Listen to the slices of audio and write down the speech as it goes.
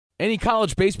Any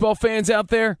college baseball fans out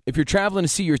there? If you're traveling to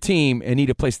see your team and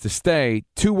need a place to stay,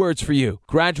 2 words for you: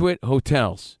 Graduate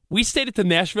Hotels. We stayed at the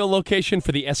Nashville location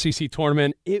for the SEC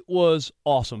tournament. It was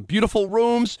awesome. Beautiful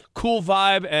rooms, cool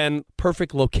vibe, and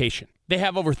perfect location. They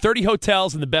have over 30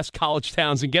 hotels in the best college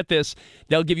towns, and get this,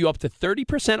 they'll give you up to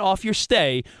 30% off your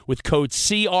stay with code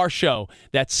CRSHOW.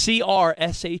 That's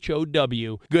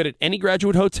CRSHOW. Good at any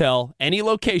Graduate Hotel, any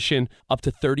location, up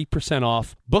to 30%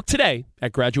 off. Book today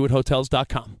at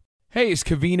graduatehotels.com. Hey, it's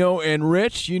Covino and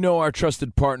Rich. You know our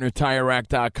trusted partner,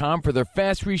 TireRack.com, for their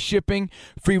fast reshipping,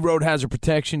 free road hazard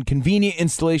protection, convenient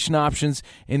installation options,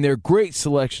 and their great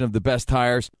selection of the best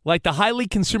tires. Like the highly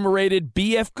consumer-rated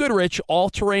BF Goodrich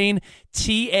All-Terrain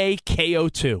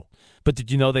TAKO2. But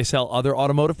did you know they sell other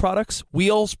automotive products?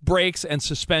 Wheels, brakes, and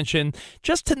suspension,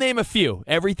 just to name a few.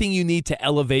 Everything you need to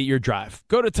elevate your drive.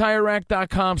 Go to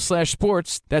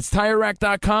TireRack.com/sports. That's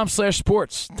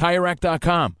TireRack.com/sports.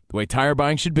 TireRack.com, the way tire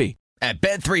buying should be. At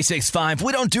Bet365,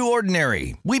 we don't do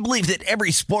ordinary. We believe that every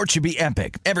sport should be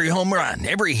epic. Every home run,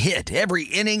 every hit, every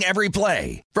inning, every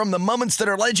play. From the moments that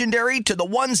are legendary to the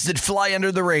ones that fly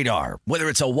under the radar. Whether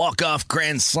it's a walk-off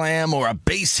grand slam or a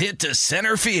base hit to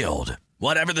center field.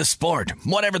 Whatever the sport,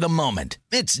 whatever the moment,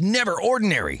 it's never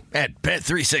ordinary at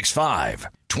Bet365.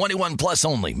 21 plus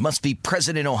only. Must be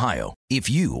present in Ohio. If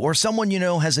you or someone you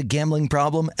know has a gambling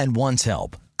problem and wants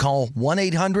help, call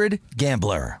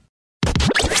 1-800-GAMBLER.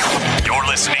 You're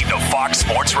listening to Fox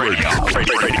Sports Radio.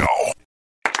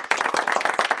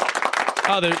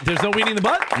 Oh, there's no weeding the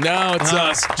butt? No, it's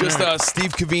us. Just us.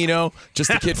 Steve Covino, just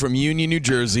a kid from Union, New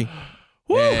Jersey,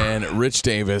 and Rich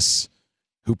Davis,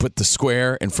 who put the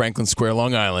square in Franklin Square,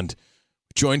 Long Island,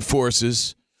 joined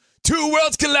forces. 2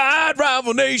 worlds collide,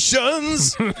 rival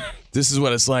nations. This is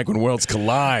what it's like when worlds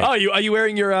collide. Oh, are you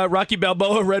wearing your Rocky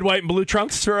Balboa red, white, and blue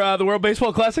trunks for the World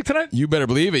Baseball Classic tonight? You better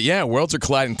believe it. Yeah, worlds are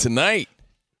colliding tonight.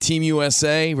 Team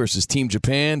USA versus Team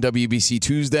Japan, WBC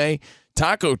Tuesday,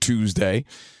 Taco Tuesday,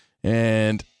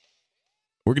 and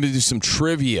we're going to do some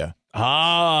trivia.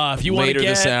 If you want to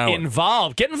get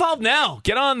involved now.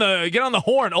 Get on the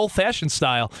horn, old-fashioned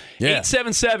style. Yeah.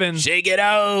 877 Shake it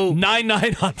out.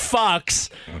 99 on Fox.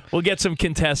 We'll get some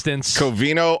contestants.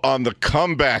 Covino on the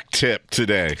comeback tip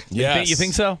today. Yes. You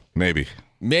think so? Maybe.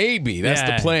 That's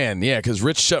the plan. Yeah, because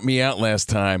Rich shut me out last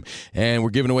time, and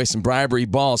we're giving away some bribery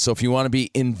balls. So if you want to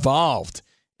be involved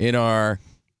in our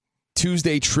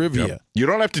Tuesday trivia. You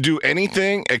don't have to do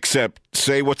anything except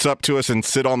say what's up to us and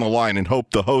sit on the line and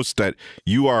hope the host that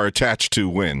you are attached to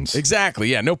wins. Exactly.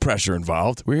 Yeah, no pressure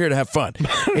involved. We're here to have fun.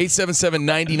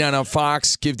 877-99 on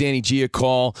Fox. Give Danny G a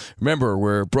call. Remember,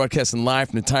 we're broadcasting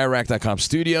live from the TireRack.com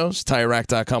studios.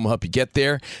 TireRack.com will help you get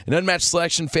there. An unmatched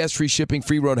selection, fast free shipping,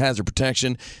 free road hazard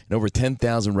protection, and over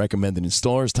 10,000 recommended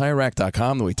installers.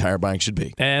 TireRack.com, the way tire buying should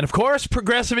be. And, of course,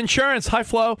 Progressive Insurance. Hi,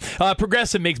 Flo.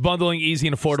 Progressive makes bundling easy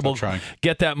and affordable.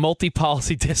 Get that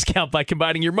multi-policy discount by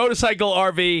combining your motorcycle,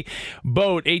 RV,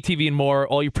 boat, ATV, and more.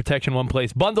 All your protection in one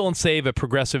place. Bundle and save at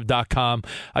Progressive.com.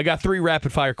 I got 3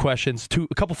 rapid-fire questions,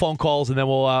 a couple phone calls, and then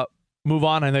we'll move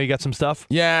on. I know you got some stuff.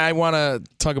 Yeah, I want to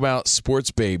talk about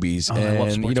sports babies. I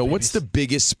love sports babies. What's the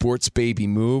biggest sports baby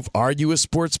move? Are you a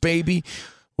sports baby?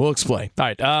 We'll explain.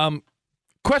 All right.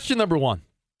 Question number 1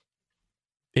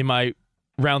 in my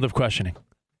round of questioning.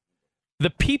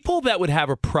 The people that would have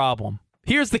a problem.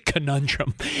 Here's the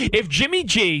conundrum. If Jimmy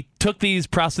G took these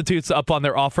prostitutes up on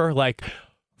their offer, like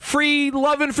free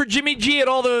loving for Jimmy G at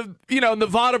all the,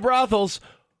 Nevada brothels,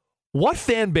 what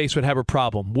fan base would have a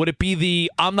problem? Would it be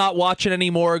the I'm not watching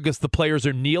anymore because the players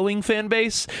are kneeling fan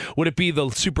base? Would it be the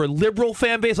super liberal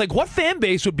fan base? Like, what fan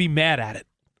base would be mad at it?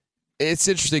 It's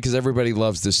interesting because everybody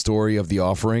loves the story of the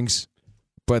offerings,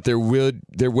 but there would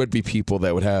be people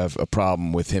that would have a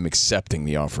problem with him accepting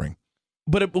the offering.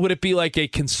 But would it be like a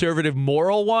conservative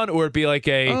moral one, or would it be like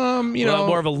a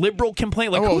more of a liberal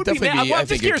complaint? Like, who would be mad? I'm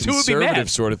just curious who would be mad. Conservative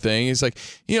sort of thing. It's like,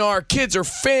 our kids are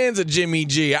fans of Jimmy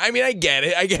G. I mean, I get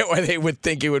it. I get why they would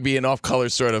think it would be an off-color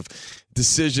sort of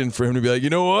decision for him to be like,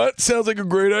 you know what? Sounds like a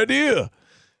great idea.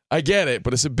 I get it,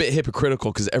 but it's a bit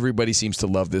hypocritical because everybody seems to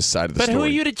love this side of the story. But who are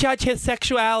you to judge his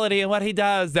sexuality and what he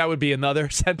does? That would be another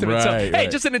sentiment. Right, hey,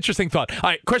 just an interesting thought. All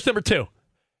right, question number 2.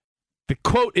 The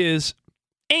quote is,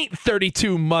 ain't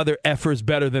 32 mother effers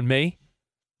better than me?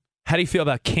 How do you feel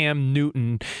about Cam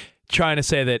Newton trying to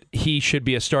say that he should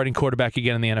be a starting quarterback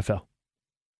again in the NFL?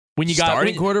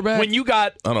 Quarterback? When you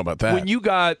got, I don't know about that. When you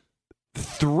got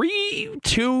 3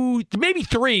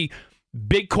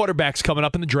 big quarterbacks coming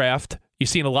up in the draft, you've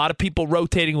seen a lot of people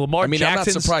rotating. Lamar Jackson's.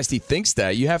 I'm not surprised he thinks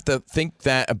that. You have to think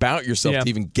that about yourself to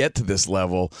even get to this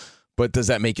level. But does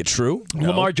that make it true?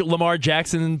 No. Lamar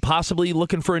Jackson possibly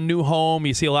looking for a new home.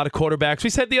 You see a lot of quarterbacks. We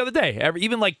said the other day,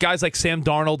 even like guys like Sam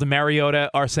Darnold and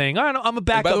Mariota are saying, I'm a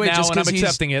backup now and I'm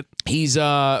accepting it. He's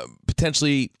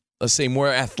potentially, let's say, more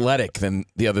athletic than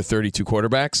the other 32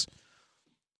 quarterbacks.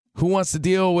 Who wants to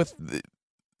deal with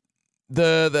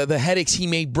the headaches he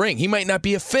may bring? He might not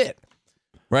be a fit,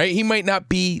 right? He might not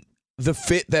be the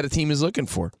fit that a team is looking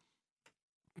for.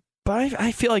 But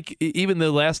I feel like even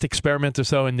the last experiment or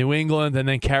so in New England and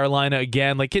then Carolina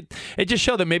again, like it just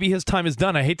showed that maybe his time is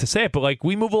done. I hate to say it, but like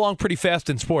we move along pretty fast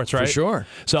in sports, right? For sure.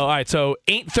 So, all right, so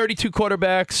ain't 32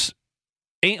 quarterbacks,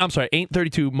 ain't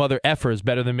 32 mother effers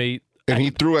better than me. And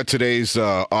he threw at today's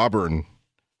Auburn.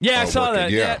 Yeah, I saw that.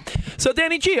 Yeah. So,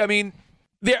 Danny G, I mean,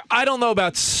 I don't know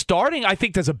about starting. I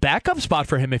think there's a backup spot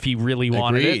for him if he really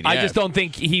wanted it. Yeah. I just don't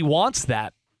think he wants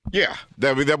that. Yeah,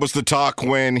 that was the talk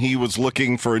when he was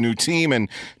looking for a new team, and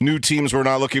new teams were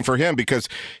not looking for him because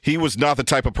he was not the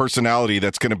type of personality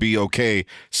that's going to be okay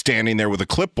standing there with a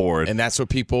clipboard. And that's what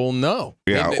people know.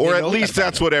 Yeah, or at least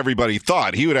that's what everybody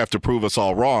thought. He would have to prove us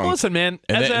all wrong. Well, listen, man.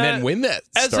 And then win that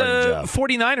starting job. As a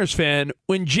 49ers fan,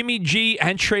 when Jimmy G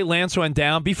and Trey Lance went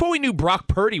down, before we knew Brock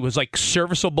Purdy was like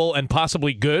serviceable and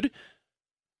possibly good,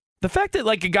 the fact that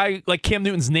like a guy like Cam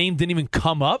Newton's name didn't even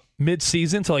come up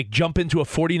mid-season to like jump into a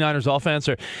 49ers offense,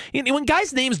 or when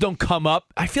guys' names don't come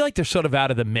up, I feel like they're sort of out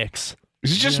of the mix.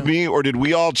 Is it just me, or did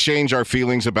we all change our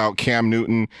feelings about Cam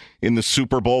Newton in the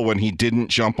Super Bowl when he didn't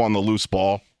jump on the loose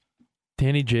ball?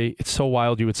 Danny J, it's so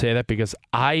wild you would say that because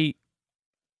I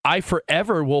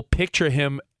forever will picture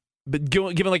him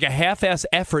giving like a half-ass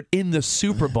effort in the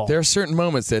Super Bowl. There are certain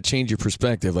moments that change your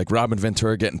perspective, like Robin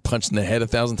Ventura getting punched in the head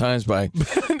 1,000 times by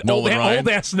Nolan Ryan.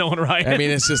 Old-ass Nolan Ryan. I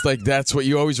mean, it's just like that's what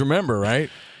you always remember,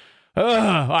 right? All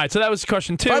right, so that was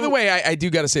question 2. By the way, I do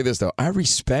got to say this, though. I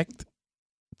respect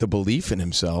the belief in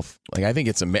himself. Like, I think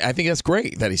I think that's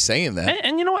great that he's saying that.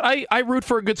 And you know what? I root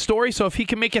for a good story, so if he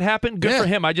can make it happen, good for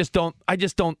him. I just don't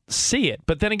see it.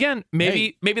 But then again,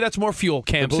 maybe that's more fuel,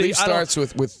 Cam. The belief starts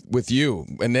with you,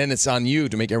 and then it's on you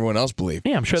to make everyone else believe.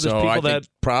 Yeah, I'm sure there's people think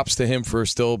props to him for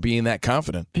still being that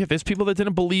confident. Yeah, there's people that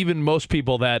didn't believe in most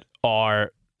people that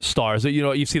are stars. You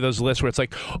know, you see those lists where it's like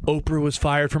Oprah was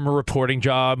fired from a reporting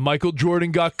job, Michael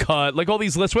Jordan got cut, like all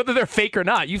these lists, whether they're fake or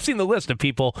not. You've seen the list of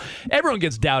people. Everyone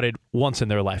gets doubted once in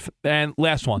their life. And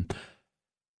last one.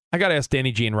 I got to ask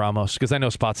Danny G and Ramos because I know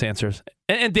Spot's answers.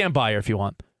 And Dan Byer if you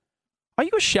want. Are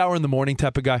you a shower in the morning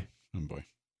type of guy? Oh, boy.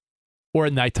 Or a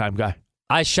nighttime guy?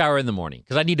 I shower in the morning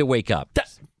because I need to wake up.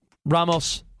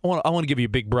 Ramos, I want to give you a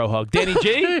big bro hug. Danny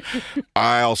G?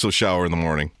 I also shower in the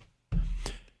morning.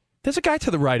 There's a guy to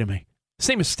the right of me. His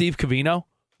name is Steve Covino,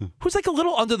 who's like a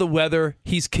little under the weather.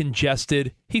 He's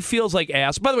congested. He feels like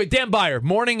ass. By the way, Dan Byer,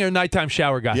 morning or nighttime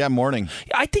shower guy? Yeah, morning.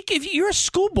 I think if you're a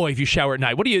schoolboy if you shower at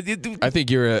night. What do you? I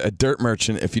think you're a dirt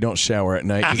merchant if you don't shower at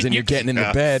night because then you're getting into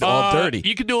bed all dirty.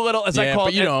 You can do a little, as I call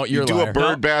but it. You do a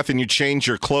bird bath and you change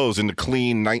your clothes into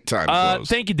clean nighttime clothes.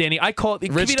 Thank you, Danny. I call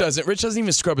it. Rich doesn't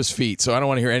even scrub his feet, so I don't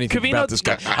want to hear anything about this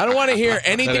guy. I don't want to hear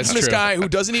anything from this guy who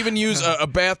doesn't even use a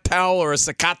bath towel or a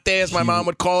sacate, as my mom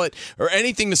would call it, or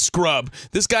anything to scrub.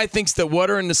 This guy thinks that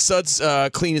water and the suds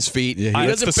clean his feet. Yeah, he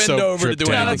doesn't bend over to do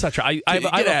anything. No, that's not true.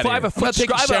 I have a foot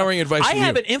scrub. I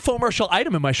have an infomercial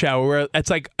item in my shower where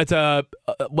it's like it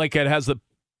has the,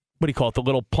 what do you call it? The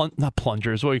little not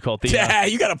plungers. What do you call it? Yeah,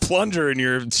 you got a plunger in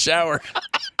your shower.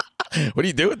 What do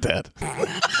you do with that?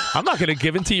 I'm not going to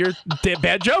give in to your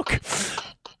bad joke.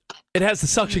 It has the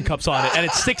suction cups on it, and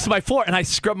it sticks to my floor, and I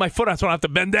scrub my foot on so I don't have to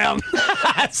bend down.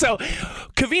 So,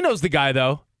 Covino's the guy,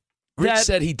 though. Rich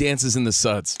said he dances in the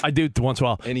suds. I do once in a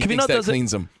while. And he thinks that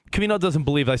cleans him. Covino doesn't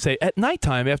believe. I say, at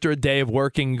nighttime, after a day of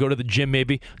working, go to the gym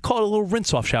maybe, call it a little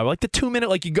rinse-off shower. Like the 2-minute,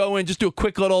 like you go in, just do a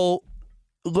quick little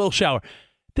shower.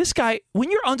 This guy,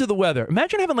 when you're under the weather,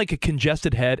 imagine having like a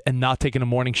congested head and not taking a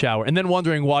morning shower and then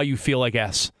wondering why you feel like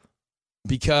ass.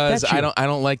 Because I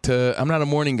don't like to, I'm not a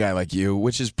morning guy like you,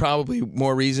 which is probably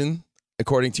more reason,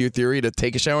 according to your theory, to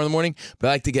take a shower in the morning, but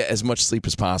I like to get as much sleep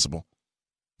as possible.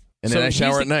 And then I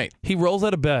shower at night. He rolls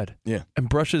out of bed and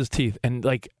brushes his teeth and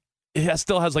like it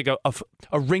still has like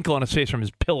a wrinkle on his face from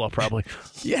his pillow probably.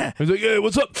 Yeah. He's like, hey,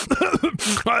 what's up?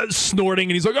 Snorting.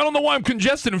 And he's like, I don't know why I'm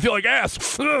congested and feel like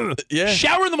ass. Yeah.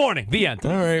 Shower in the morning. The end.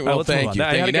 All right. Well, thank you.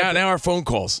 Now our phone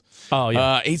calls. Oh,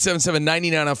 yeah.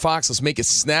 877-99 on Fox. Let's make it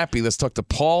snappy. Let's talk to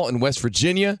Paul in West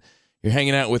Virginia. You're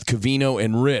hanging out with Covino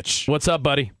and Rich. What's up,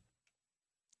 buddy?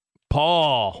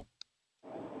 Paul.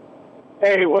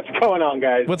 Hey, what's going on,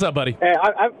 guys? What's up, buddy? Hey,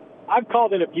 I've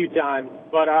called in a few times,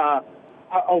 but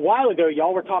a while ago,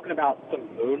 y'all were talking about some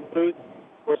moon boots,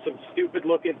 or some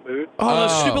stupid-looking boots. Oh,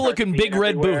 those Oh. stupid-looking big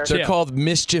red Everywhere. boots. They're Yeah. called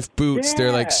mischief boots.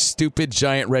 They're like Yeah. stupid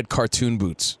giant red cartoon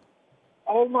boots.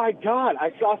 Oh my God!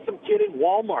 I saw some kid in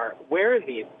Walmart wearing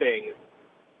these things,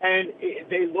 and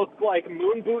they look like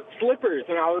moon boot slippers.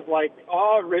 And I was like,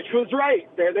 "Oh, Rich was right.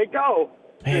 There they go.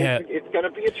 Yeah. It's going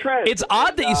to be a trend." It's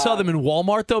odd that you saw And, them in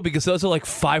Walmart, though, because those are like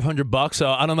 $500. So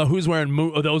I don't know who's wearing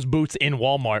those boots in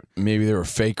Walmart. Maybe they were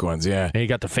fake ones. Yeah. And you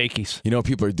got the fakies. You know what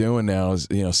people are doing now is,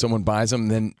 someone buys them,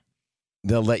 then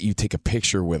they'll let you take a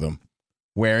picture with them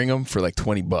wearing them for like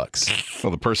 $20.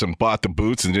 Well, the person bought the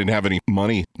boots and didn't have any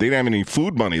money. They didn't have any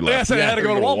food money left. Yes, I had to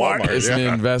go to Walmart. It's an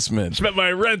investment. Spent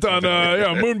my rent on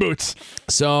moon boots.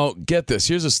 So get this.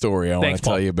 Here's a story I want Thanks, to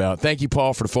tell Paul. you about. Thank you,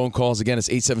 Paul, for the phone calls. Again, it's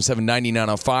 877-99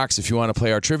 on Fox. If you want to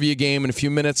play our trivia game in a few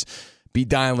minutes, be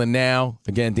dialing now.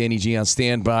 Again, Danny G on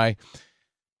standby.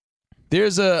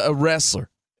 There's a wrestler,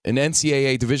 an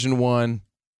NCAA Division I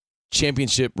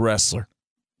championship wrestler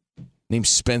named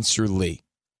Spencer Lee.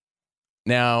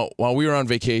 Now, while we were on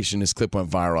vacation, this clip went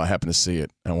viral. I happened to see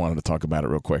it. I wanted to talk about it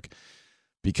real quick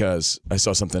because I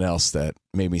saw something else that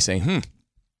made me say, there's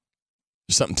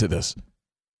something to this.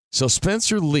 So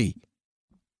Spencer Lee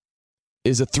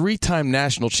is a 3-time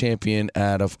national champion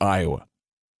out of Iowa,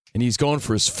 and he's going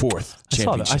for his 4th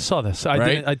championship. I saw this.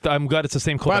 Right? I'm glad it's the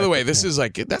same clip. By the way, this is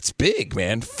that's big,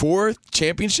 man. 4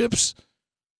 championships,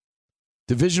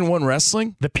 Division I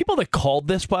wrestling. The people that called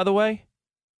this, by the way,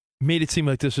 made it seem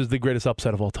like this was the greatest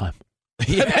upset of all time.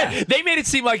 Yeah. They made it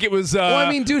seem like it was... Well, I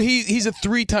mean, dude, he's a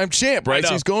 3-time champ, right? I know.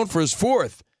 So he's going for his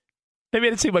 4th. They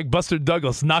made it seem like Buster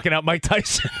Douglas knocking out Mike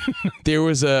Tyson. There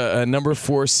was a number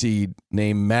 4 seed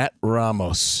named Matt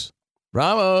Ramos.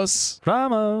 Ramos.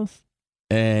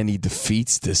 And he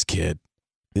defeats this kid.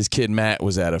 This kid, Matt,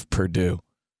 was out of Purdue.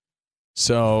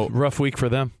 So, Rough week for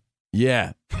them.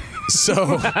 yeah.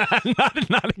 So,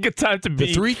 not a good time to be.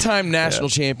 the 3-time national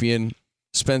champion,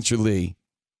 Spencer Lee,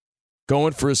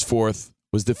 going for his 4th,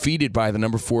 was defeated by the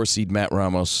number 4 seed, Matt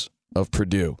Ramos of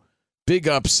Purdue. Big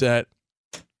upset.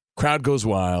 Crowd goes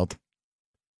wild.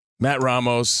 Matt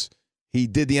Ramos, he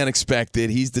did the unexpected.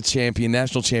 He's the champion,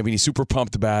 national champion. He's super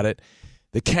pumped about it.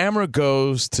 The camera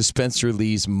goes to Spencer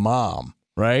Lee's mom,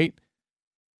 right?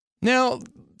 Now,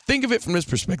 think of it from this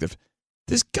perspective.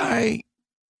 This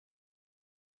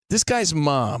guy's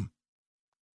mom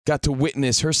got to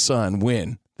witness her son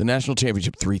win the national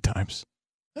championship 3 times.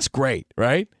 That's great,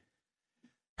 right?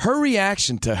 Her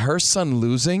reaction to her son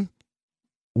losing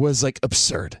was like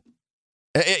absurd.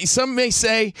 Some may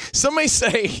say,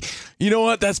 you know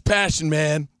what? That's passion,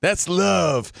 man. That's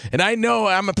love. And I know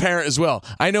I'm a parent as well.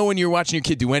 I know when you're watching your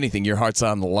kid do anything, your heart's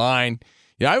on the line.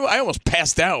 I almost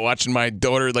passed out watching my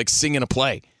daughter sing a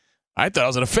play. I thought I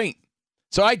was going to faint.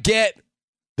 So I get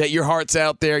that your heart's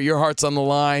out there, your heart's on the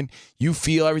line. You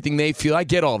feel everything they feel. I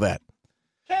get all that.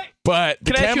 But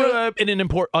the Can I camera, ask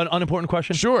you an unimportant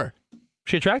question? sure.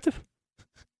 She attractive?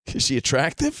 Is she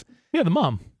attractive? Yeah, the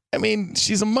mom. I mean,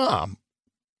 she's a mom.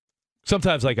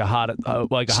 Sometimes like a hot She's hot not woman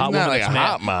like that's a mad.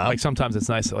 hot mom. Like sometimes it's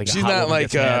nice. Like a She's hot not woman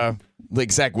like gets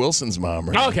mad. Zach Wilson's mom.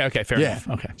 Or Oh, anything. okay, fair enough.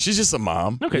 Okay, She's just a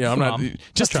mom. Okay, You know, just I'm a not mom.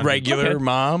 just Not trying to- regular okay.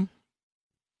 mom.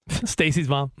 Stacy's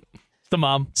mom. It's the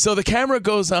mom. So the camera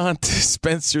goes on to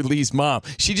Spencer Lee's mom.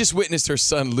 She just witnessed her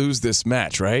son lose this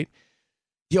match, right?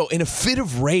 Yo, in a fit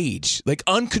of rage, like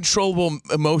uncontrollable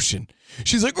emotion,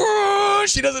 she's like, "Argh!"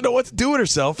 She doesn't know what to do with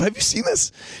herself. Have you seen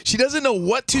this? She doesn't know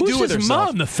what to do with his herself.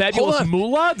 mom? The fabulous Hold on.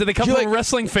 Moolah? Did they come You're from a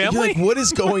wrestling family? You're like, what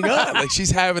is going on? Like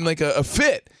she's having like a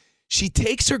fit. She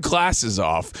takes her glasses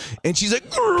off and she's like,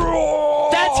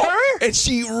 "Argh!" That's her? And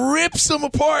she rips them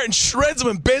apart and shreds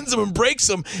them and bends them and breaks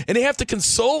them. And they have to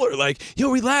console her. Like, yo,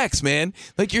 relax, man.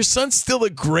 Like, your son's still a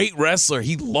great wrestler.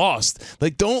 He lost.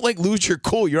 Like, don't lose your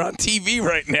cool. You're on TV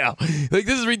right now. Like,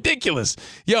 this is ridiculous.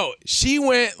 Yo, she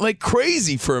went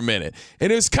crazy for a minute.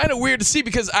 And it was kind of weird to see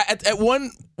because at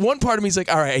one part of me is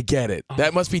like, all right, I get it.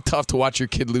 That must be tough to watch your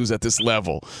kid lose at this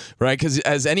level, right? Because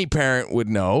as any parent would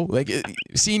know,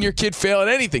 seeing your kid fail at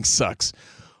anything sucks.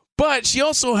 But she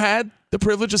also had the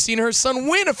privilege of seeing her son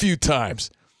win a few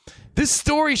times. This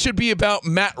story should be about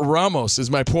Matt Ramos, is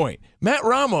my point. Matt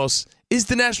Ramos is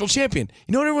the national champion.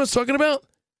 You know what everyone's talking about?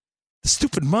 The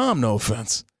stupid mom, no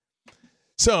offense.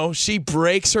 So she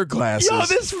breaks her glasses. Yo,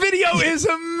 this video is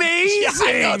amazing. Yeah,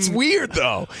 I know, it's weird,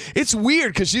 though. It's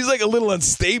weird because she's a little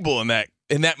unstable in that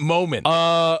moment.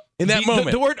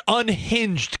 The word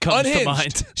unhinged comes to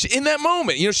mind. In that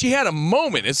moment, she had a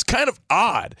moment. It's kind of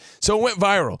odd. So it went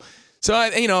viral. So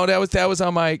that was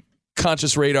on my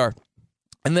conscious radar.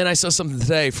 And then I saw something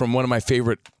today from one of my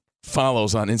favorite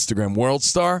follows on Instagram,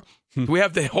 WorldStar. Do we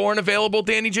have the horn available,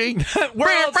 Danny G?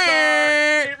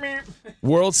 WorldStar.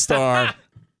 WorldStar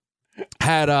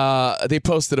had they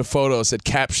posted a photo, said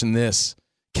caption this,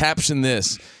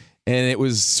 and it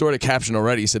was sort of captioned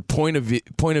already. It said point of view,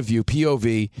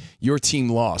 POV, your team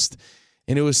lost,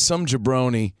 and it was some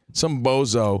jabroni, some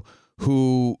bozo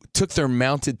who took their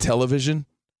mounted television.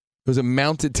 It was a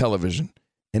mounted television,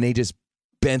 and they just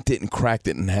bent it and cracked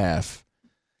it in half.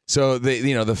 So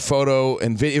the photo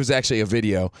and it was actually a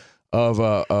video of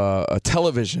a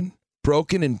television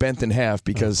broken and bent in half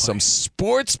because some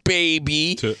sports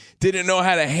baby didn't know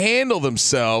how to handle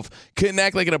themselves, couldn't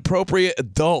act like an appropriate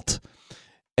adult,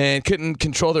 and couldn't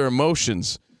control their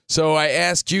emotions. So I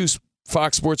ask you,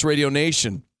 Fox Sports Radio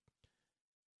Nation,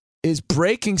 is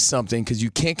breaking something because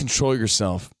you can't control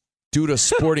yourself due to a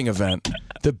sporting event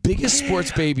the biggest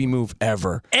sports baby move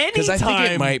ever? Because I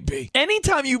think it might be.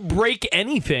 Anytime you break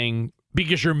anything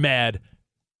because you're mad,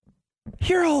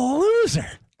 you're a loser.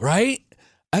 Right?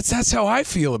 That's how I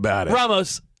feel about it.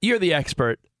 Ramos, you're the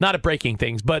expert, not at breaking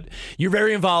things, but you're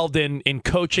very involved in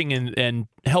coaching and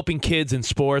helping kids in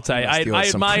sports. I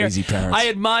admire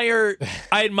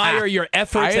your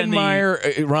efforts. I admire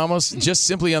Ramos just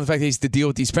simply on the fact that he has to deal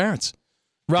with these parents.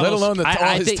 Ramos, let alone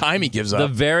all his time he gives up. The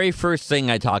very first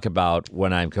thing I talk about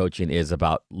when I'm coaching is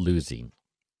about losing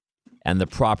and the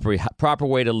proper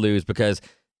way to lose, because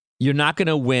you're not going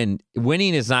to win.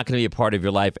 Winning is not going to be a part of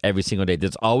your life every single day.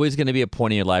 There's always going to be a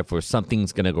point in your life where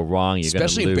something's going to go wrong. You're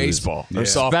especially going to lose. in baseball or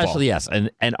softball. Especially, yes,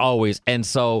 and always. And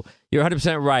so you're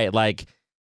 100% right. Like,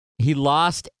 he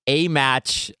lost a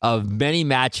match of many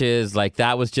matches. Like,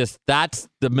 that's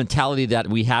the mentality that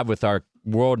we have with our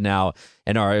world now,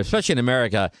 and especially in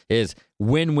America, is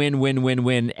win, win, win, win,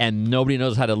 win, and nobody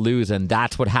knows how to lose. And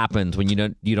that's what happens when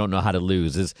you don't know how to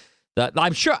lose.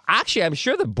 I'm sure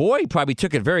the boy probably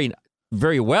took it very,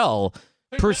 very well,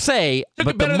 per se,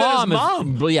 but the mom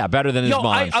is better than his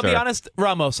mom. I'll be honest,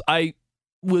 Ramos, I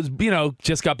was,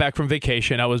 just got back from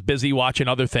vacation. I was busy watching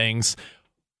other things,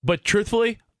 but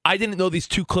truthfully, I didn't know these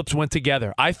two clips went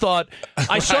together. I thought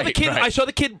I saw the kid. Right. I saw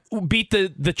the kid beat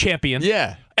the champion.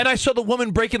 Yeah, and I saw the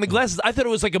woman breaking the glasses. I thought it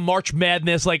was like a March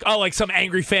Madness, like some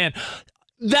angry fan.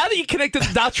 Now that you connected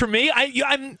the dots for me,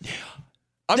 I'm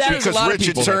because Rich,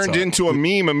 it turned into a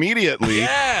meme immediately.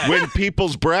 When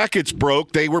people's brackets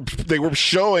broke, they were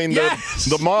showing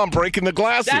the mom breaking the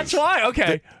glasses. That's why.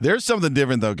 Okay. There's something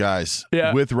different though, guys,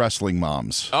 with wrestling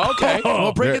moms. Okay.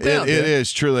 Well, break it down. It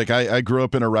is true. Like, I grew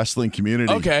up in a wrestling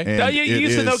community. Okay. Now, you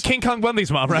used to know King Kong Bundy's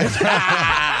mom, right?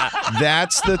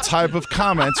 That's the type of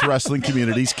comments wrestling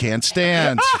communities can't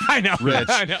stand. I know, Rich.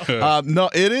 I know. No,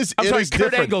 it is. I'm sorry, is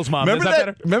Kurt different. Angle's mom.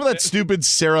 Remember that stupid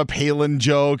Sarah Palin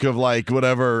joke of like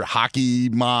whatever hockey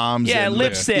moms? Yeah, and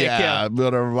lipstick. Yeah,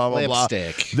 whatever. Blah blah blah.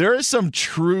 There is some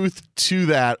truth to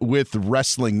that with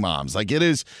wrestling moms. Like it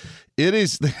is.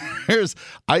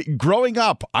 Growing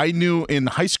up, I knew in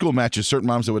high school matches certain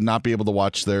moms that would not be able to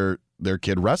watch their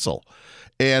kid wrestle.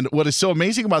 And what is so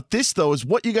amazing about this, though, is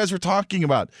what you guys were talking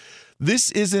about.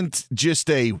 This isn't just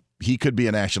he could be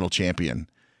a national champion.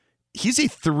 He's a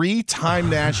 3-time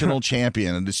national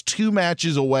champion and is 2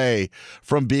 matches away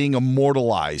from being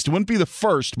immortalized. It wouldn't be the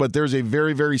first, but there's a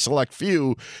very, very select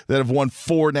few that have won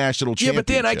 4 national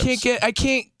championships. Yeah, but Dan, I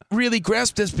can't really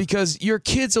grasp this because your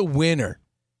kid's a winner.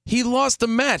 He lost the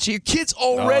match. Your kid's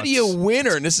already a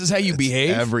winner, and this is how you behave?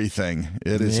 Everything.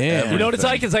 It is everything. You know what it's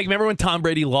like? It's like, remember when Tom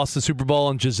Brady lost the Super Bowl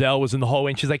and Giselle was in the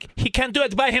hallway and she's like, he can't do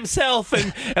it by himself.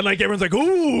 And like everyone's like,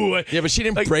 ooh. Yeah, but she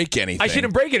didn't break anything. She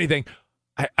didn't break anything.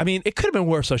 I mean, it could have been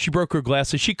worse, though. She broke her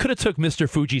glasses. She could have took Mr.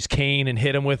 Fuji's cane and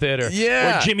hit him with it, or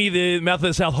Jimmy the Mouth of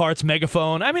the South Heart's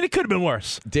megaphone. I mean, it could have been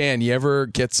worse. Dan, you ever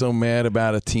get so mad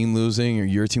about a team losing or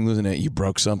your team losing that you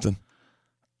broke something?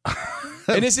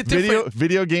 And is it different?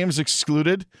 Video games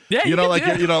excluded? Yeah,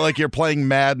 like you're playing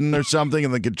Madden or something,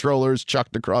 and the controller's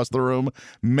chucked across the room.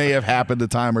 May have happened a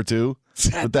time or two,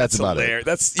 but that's about hilarious. it.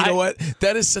 That's know what?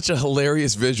 That is such a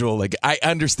hilarious visual. Like I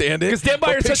understand it because Dan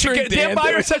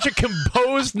Byer's such a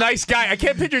composed, nice guy. I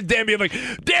can't picture Dan being like,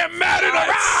 "Damn Madden,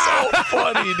 so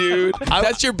funny, dude."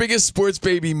 That's your biggest sports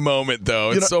baby moment,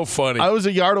 though. It's so funny. I was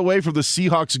a yard away from the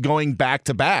Seahawks going back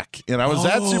to back, and I was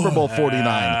at Super Bowl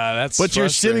 49. But you're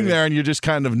sitting there and you're just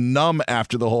kind of numb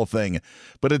after the whole thing.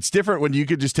 But it's different when you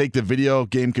could just take the video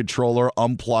game controller,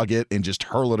 unplug it, and just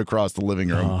hurl it across the living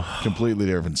room. Completely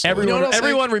different story.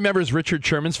 Everyone remembers Richard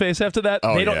Sherman's face after that.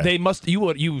 They must.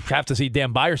 You have to see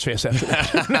Dan Byer's face after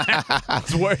that.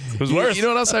 It was worse. You know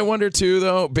what else I wonder too,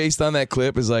 though, based on that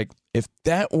clip, is like if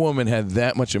that woman had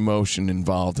that much emotion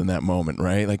involved in that moment,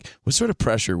 right? Like, what sort of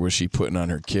pressure was she putting on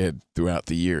her kid throughout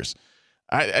the years?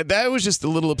 That was just a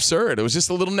little absurd. It was just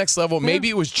a little next level. Maybe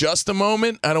it was just a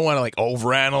moment. I don't want to like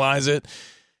overanalyze it.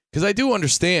 Because I do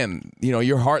understand,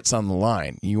 your heart's on the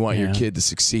line. You want your kid to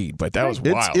succeed, but that was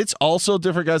wild. It's also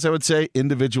different, guys, I would say,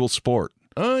 individual sport.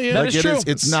 Oh, yeah. That is true.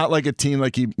 It's not like a team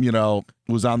like he,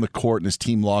 was on the court and his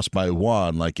team lost by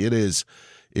 1. Like it is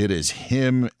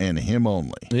him and him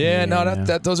only. Yeah, no,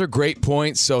 those are great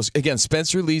points. So again,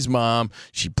 Spencer Lee's mom,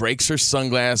 she breaks her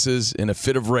sunglasses in a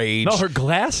fit of rage. No, her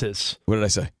glasses. What did I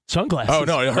say? Sunglasses. Oh,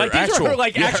 no, her these actual, are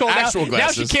her, actual actual now,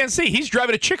 glasses. Now she can't see. He's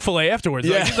driving a Chick-fil-A afterwards.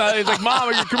 Yeah. He's like,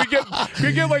 Mom, can we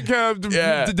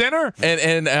get dinner?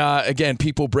 And again,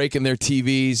 people breaking their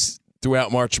TVs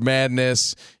throughout March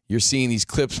Madness. You're seeing these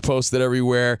clips posted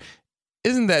everywhere.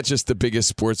 Isn't that just the biggest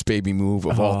sports baby move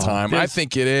of all time? I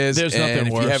think it is. There's nothing and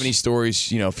if worse. you have any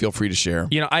stories, feel free to share.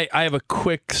 I have a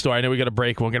quick story. I know we got a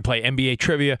break. We're going to play NBA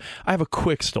trivia. I have a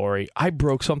quick story. I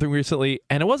broke something recently,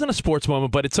 and it wasn't a sports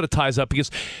moment, but it sort of ties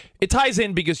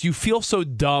in because you feel so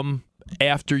dumb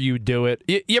after you do it.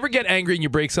 You ever get angry and you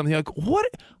break something? You're like, what?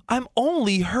 I'm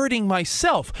only hurting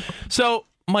myself. So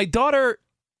my daughter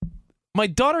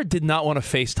did not want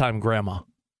to FaceTime grandma,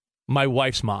 my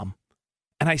wife's mom.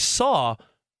 And I saw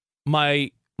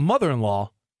my mother-in-law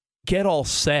get all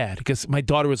sad because my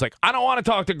daughter was like, I don't want to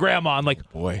talk to grandma. I'm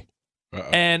like, boy.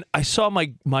 And I saw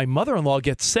my mother-in-law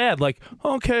get sad, like,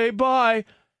 okay, bye.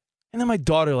 And then my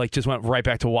daughter just went right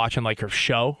back to watching her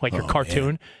show, her cartoon.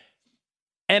 Man.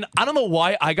 And I don't know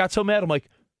why I got so mad. I'm like,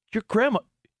 your grandma,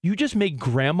 you just made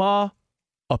grandma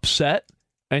upset.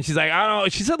 And she's like, I don't know.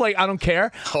 She said, I don't care.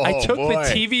 I took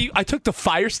the TV, I took the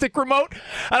Fire Stick remote,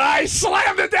 and I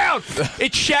slammed it down.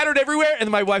 It shattered everywhere. And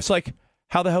my wife's like,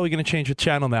 how the hell are we going to change the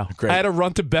channel now? Great. I had to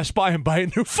run to Best Buy and buy a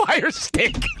new Fire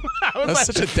Stick. That's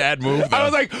such a dad move, though. I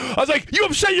was like, you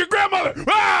upset your grandmother.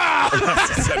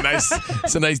 It's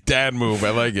a nice dad move.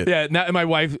 I like it. Yeah. Now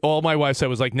all my wife said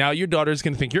was like, now your daughter's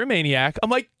going to think you're a maniac. I'm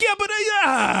like, yeah, but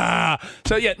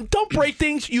So yeah, don't break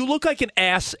things. You look like an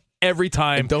ass every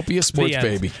time. And don't be a sports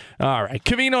baby. All right.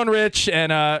 Covino and Rich.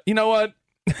 And you know what?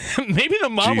 Maybe the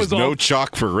mom was all... no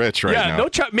chalk for Rich now. Yeah, no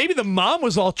chalk. Maybe the mom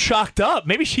was all chalked up.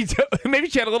 Maybe she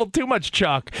had a little too much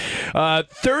chalk.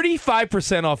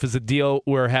 35% off is a deal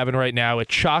we're having right now at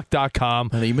chalk.com.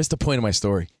 You missed a point of my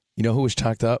story. You know who was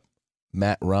chalked up?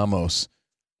 Matt Ramos,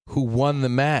 who won the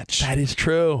match. That is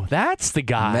true. That's the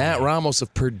guy. Matt Ramos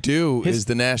of Purdue is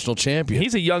the national champion.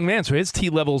 He's a young man, so his T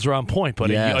levels are on point.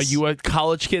 But are you a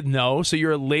college kid? No. So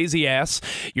you're a lazy ass.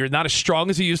 You're not as strong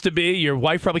as you used to be. Your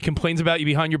wife probably complains about you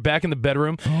behind your back in the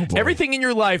bedroom. Oh, everything in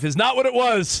your life is not what it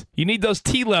was. You need those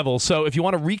T levels. So if you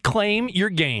want to reclaim your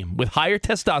game with higher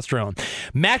testosterone,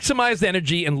 maximized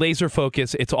energy, and laser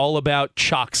focus, it's all about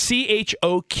Chalk,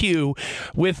 CHOQ,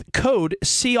 with code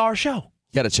CRSHOW.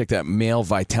 You got to check that male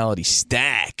vitality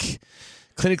stack.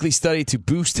 Clinically studied to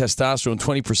boost testosterone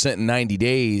 20% in 90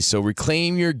 days. So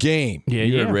reclaim your game.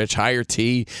 Yeah. Rich. Higher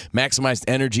T, maximized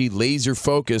energy, laser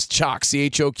focus. Chalk,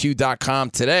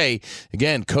 CHOQ.com today.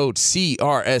 Again, code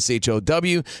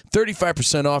CRSHOW.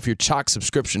 35% off your Chalk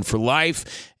subscription for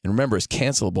life. And remember, it's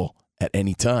cancelable at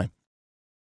any time.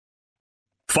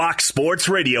 Fox Sports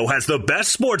Radio has the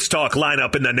best sports talk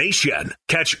lineup in the nation.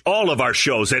 Catch all of our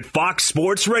shows at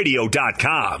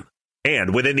foxsportsradio.com.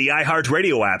 And within the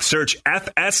iHeartRadio app, search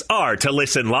FSR to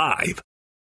listen live.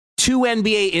 Two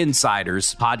NBA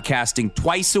insiders podcasting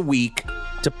twice a week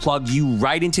to plug you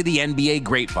right into the NBA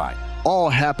grapevine. All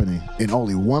happening in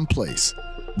only one place.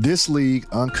 This League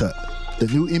Uncut, the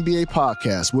new NBA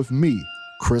podcast with me,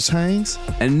 Chris Haynes,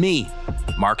 and me,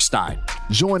 Mark Stein.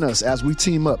 Join us as we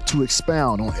team up to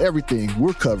expound on everything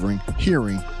we're covering,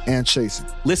 hearing, and chasing.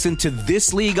 Listen to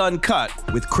This League Uncut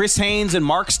with Chris Haynes and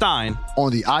Mark Stein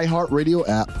on the iHeartRadio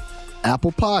app,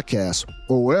 Apple Podcasts,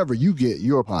 or wherever you get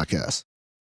your podcasts.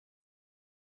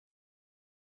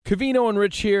 Covino and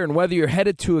Rich here, and whether you're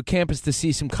headed to a campus to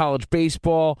see some college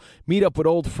baseball, meet up with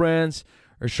old friends,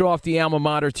 or show off the alma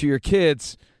mater to your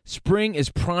kids, spring is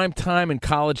prime time in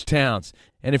college towns.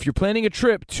 And if you're planning a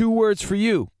trip, 2 words for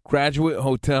you: Graduate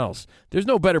Hotels. There's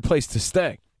no better place to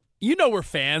stay. You know we're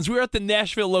fans. We were at the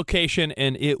Nashville location,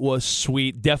 and it was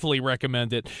sweet. Definitely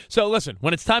recommend it. So listen,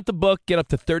 when it's time to book, get up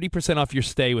to 30% off your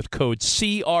stay with code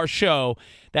CRSHOW.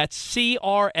 That's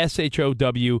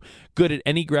CRSHOW. Good at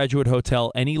any Graduate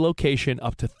Hotel, any location,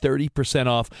 up to 30%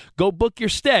 off. Go book your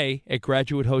stay at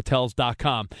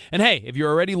graduatehotels.com. And hey, if you're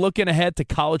already looking ahead to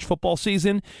college football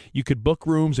season, you could book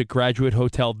rooms at Graduate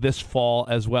Hotel this fall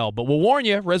as well. But we'll warn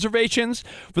you, reservations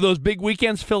for those big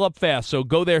weekends fill up fast, so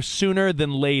go there sooner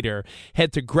than later.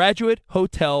 Head to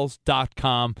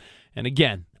graduatehotels.com. And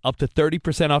again, up to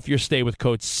 30% off your stay with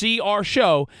code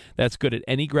CRSHOW. That's good at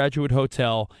any Graduate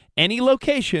Hotel, any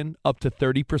location, up to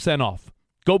 30% off.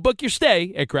 Go book your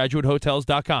stay at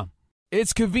graduatehotels.com.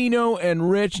 It's Covino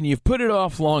and Rich, and you've put it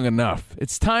off long enough.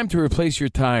 It's time to replace your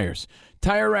tires.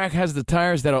 Tire Rack has the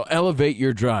tires that'll elevate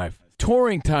your drive.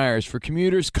 Touring tires for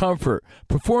commuters' comfort,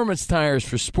 performance tires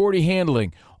for sporty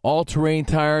handling, all-terrain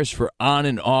tires for on-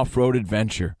 and off-road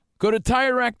adventure. Go to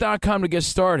TireRack.com to get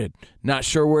started. Not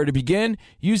sure where to begin?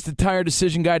 Use the Tire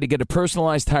Decision Guide to get a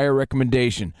personalized tire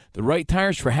recommendation. The right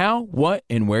tires for how, what,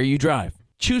 and where you drive.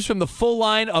 Choose from the full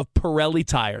line of Pirelli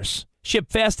tires. Ship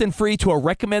fast and free to a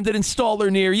recommended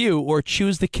installer near you, or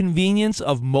choose the convenience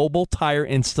of mobile tire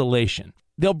installation.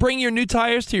 They'll bring your new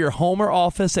tires to your home or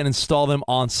office and install them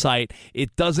on site.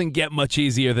 It doesn't get much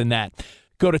easier than that.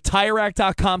 Go to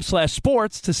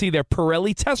TireRack.com/sports to see their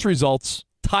Pirelli test results,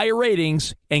 tire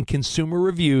ratings, and consumer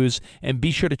reviews, and be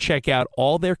sure to check out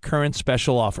all their current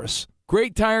special offers.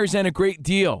 Great tires and a great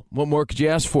deal. What more could you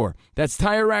ask for? That's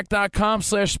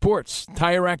TireRack.com/sports.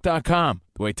 TireRack.com,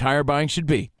 the way tire buying should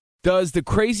be. Does the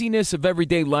craziness of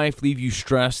everyday life leave you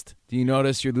stressed? Do you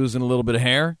notice you're losing a little bit of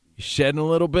hair? You're shedding a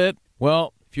little bit?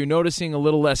 Well, if you're noticing a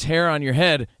little less hair on your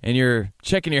head and you're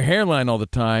checking your hairline all the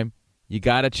time, you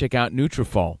got to check out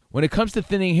Nutrafol. When it comes to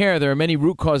thinning hair, there are many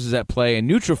root causes at play, and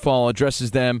Nutrafol addresses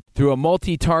them through a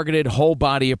multi-targeted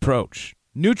whole-body approach.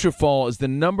 Nutrafol is the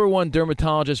 #1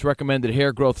 dermatologist-recommended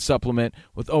hair growth supplement,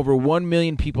 with over 1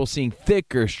 million people seeing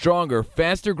thicker, stronger,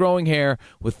 faster-growing hair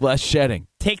with less shedding.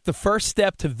 Take the first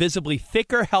step to visibly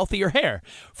thicker, healthier hair.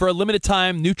 For a limited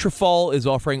time, Nutrafol is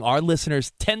offering our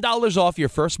listeners $10 off your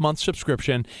first month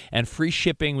subscription and free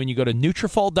shipping when you go to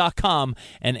Nutrafol.com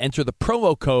and enter the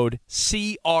promo code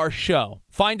CRSHOW.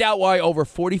 Find out why over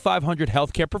 4,500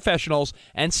 healthcare professionals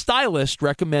and stylists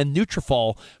recommend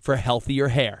Nutrafol for healthier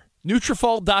hair.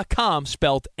 Nutrafol.com,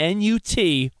 spelled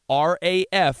Nutrafol.com,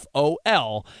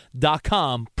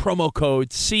 promo code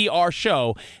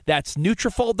CRSHOW. That's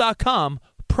Nutrafol.com,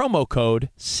 promo code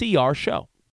CRSHOW.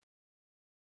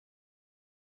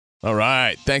 All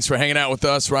right. Thanks for hanging out with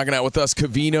us, rocking out with us,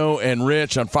 Covino and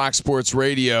Rich on Fox Sports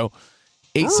Radio,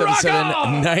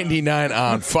 877-99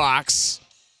 on Fox.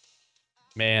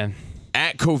 Man.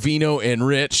 At Covino and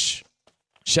Rich.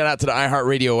 Shout out to the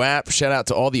iHeartRadio app. Shout out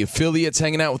to all the affiliates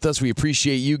hanging out with us. We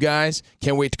appreciate you guys.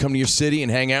 Can't wait to come to your city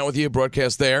and hang out with you,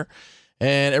 broadcast there.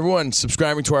 And everyone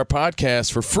subscribing to our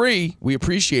podcast for free, we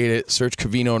appreciate it. Search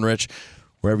Covino and Rich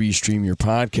wherever you stream your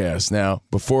podcast. Now,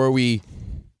 before we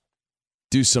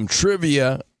do some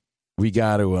trivia, we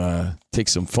got to take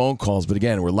some phone calls. But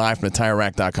again, we're live from the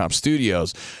TireRack.com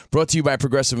studios. Brought to you by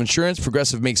Progressive Insurance.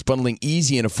 Progressive makes bundling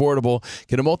easy and affordable.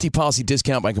 Get a multi-policy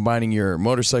discount by combining your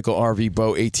motorcycle, RV,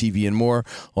 boat, ATV, and more.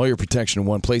 All your protection in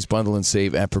one place. Bundle and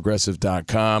save at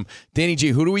Progressive.com. Danny G,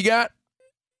 who do we got?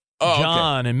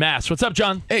 John and Mass. What's up,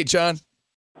 John? Hey, John.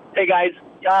 Hey, guys.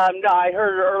 No, I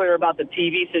heard earlier about the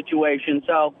TV situation.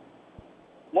 So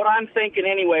what I'm thinking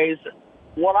anyways,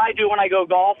 what I do when I go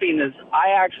golfing is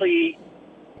I actually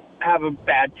have a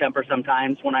bad temper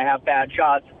sometimes when I have bad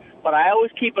shots, but I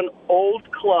always keep an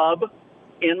old club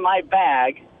in my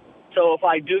bag, so if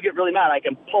I do get really mad, I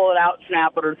can pull it out,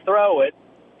 snap it, or throw it.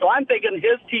 So I'm thinking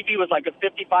his TV was like a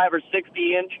 55 or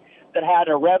 60 inch that had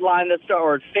a red line that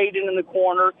started fading in the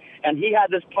corner, and he had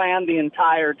this plan the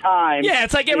entire time. Yeah,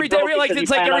 it's like every day.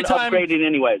 It's like every time. Upgrading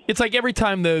anyways. It's like every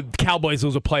time the Cowboys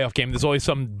lose a playoff game, there's always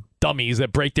some dummies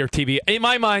that break their TV. In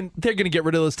my mind, they're going to get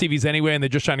rid of those TVs anyway, and they're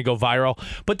just trying to go viral.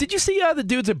 But did you see the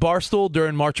dudes at Barstool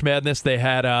during March Madness? They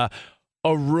had a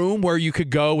room where you could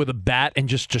go with a bat and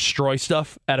just destroy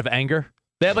stuff out of anger.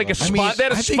 They had like a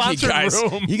sponsored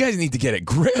room. You guys need to get a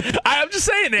grip. I'm just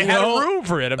saying they had a room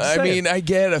for it. I mean, I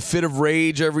get a fit of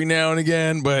rage every now and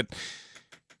again, but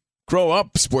grow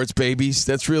up, sports babies.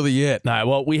 That's really it. All right,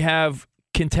 well, we have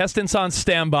contestants on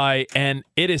standby, and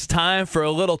it is time for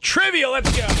a little trivia. Let's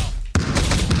go.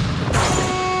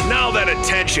 Now that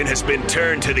attention has been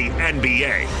turned to the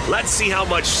NBA, let's see how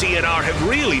much CNR have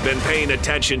really been paying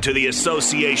attention to the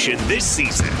association this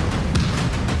season.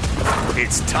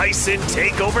 It's Tyson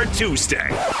Takeover Tuesday.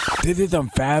 This is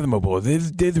unfathomable.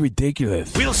 This is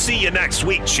ridiculous. We'll see you next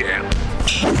week, champ.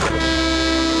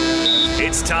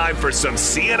 It's time for some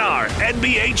CNR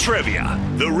NBA trivia.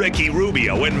 The Ricky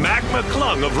Rubio and Mac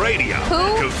McClung of radio,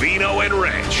 Covino and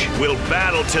Rich, will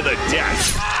battle to the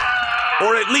death.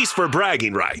 Or at least for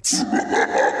bragging rights.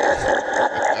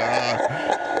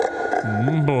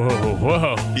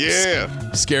 Whoa.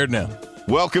 Yeah. Scared now.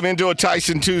 Welcome into a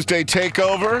Tyson Tuesday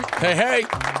takeover. Hey.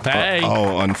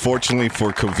 Unfortunately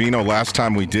for Covino, last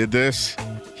time we did this,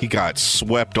 he got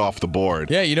swept off the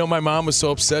board. Yeah, my mom was so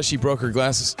upset she broke her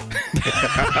glasses.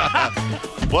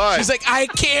 But She's like, I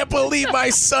can't believe my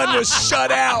son was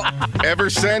shut out. ever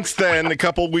since then, a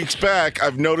couple weeks back,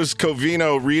 I've noticed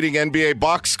Covino reading NBA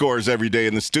box scores every day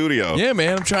in the studio. Yeah,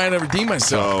 man, I'm trying to redeem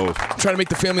myself. So I'm trying to make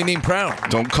the family name proud.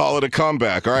 don't call it a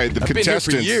comeback. All right, the I've been here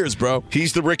for contestants. years, bro.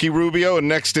 He's the Ricky Rubio, and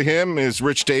next to him is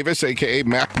Rich Davis, a.k.a.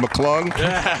 Mac McClung.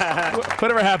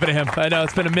 Whatever happened to him? I know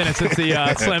it's been a minute since the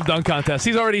slam dunk contest.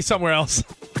 He's already somewhere else.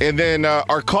 And then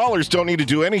our callers don't need to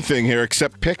do anything here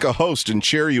except pick a host and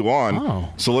cheer you on.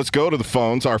 Oh. So let's go to the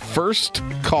phones. Our first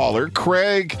caller,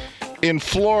 Craig in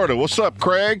Florida. What's up,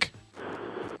 Craig?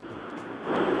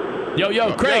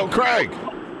 Yo, Craig. Yo, Craig.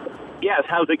 Yes,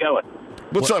 how's it going?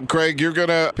 What's up, Craig? You're going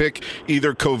to pick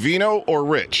either Covino or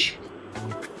Rich.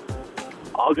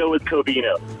 I'll go with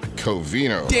Covino.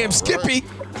 Covino. Damn, Skippy.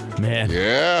 Man, what a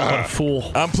Yeah.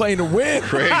 fool. I'm playing to win.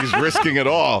 Craig is risking it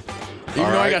all.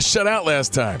 Even though I got shut out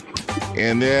last time.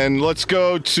 And then let's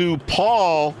go to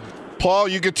Paul. Paul,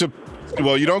 you get to,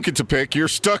 well, you don't get to pick. You're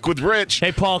stuck with Rich.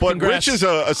 Hey, Paul, But congrats. Rich is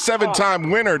a 7-time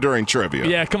winner during trivia.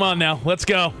 Yeah, come on now. Let's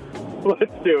go.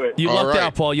 Let's do it. You All lucked right.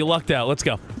 out, Paul. You lucked out. Let's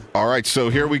go. All right, so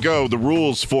here we go. The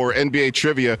rules for NBA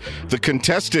trivia. The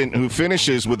contestant who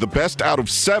finishes with the best out of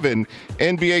 7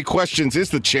 NBA questions is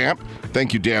the champ.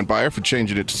 Thank you, Dan Byer, for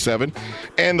changing it to 7.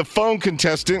 And the phone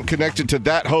contestant connected to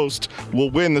that host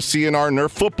will win the CNR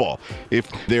Nerf football.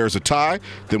 If there's a tie,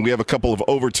 then we have a couple of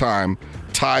overtime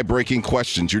tie-breaking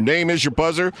questions. Your name is your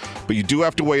buzzer, but you do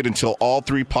have to wait until all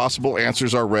 3 possible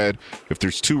answers are read. If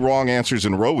there's 2 wrong answers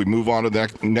in a row, we move on to the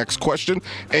next question.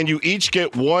 And you each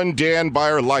get 1 Dan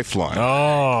Byer lifeline. Oh.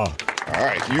 All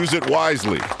right, use it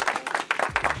wisely.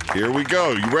 Here we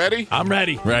go. You ready? I'm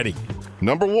ready. Ready.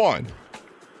 Number 1.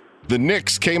 The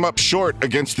Knicks came up short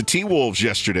against the T-Wolves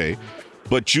yesterday,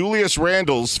 but Julius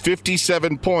Randle's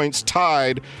 57 points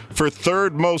tied for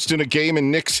 3rd most in a game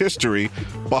in Knicks history,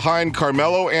 behind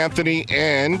Carmelo Anthony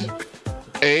and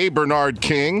A. Bernard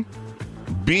King,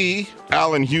 B.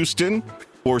 Allen Houston,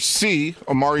 or C.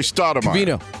 Amari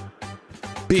Stoudemire.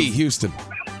 Covino. B. Houston.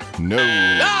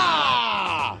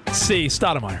 No. C.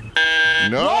 Stoudemire.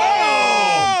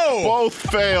 No. Both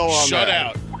fail on Shut that.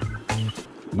 out.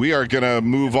 We are going to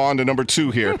move on to number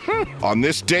 2 here. On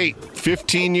this date,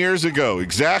 15 years ago,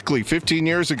 exactly 15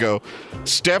 years ago,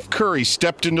 Steph Curry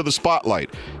stepped into the spotlight.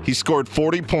 He scored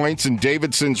 40 points in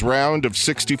Davidson's round of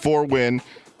 64 win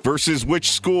versus which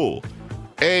school?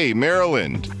 A,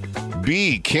 Maryland,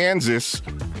 B, Kansas,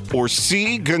 or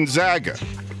C, Gonzaga?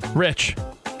 Rich.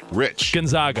 Rich.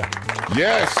 Gonzaga.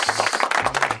 Yes.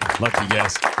 Lucky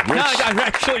guess. No, I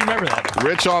actually remember that.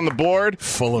 Rich on the board.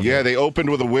 Full of Yeah, it. they opened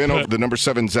with a win over the number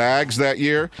 7 Zags that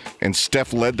year, and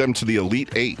Steph led them to the Elite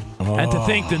 8. And to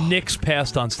think the Knicks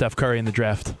passed on Steph Curry in the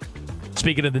draft.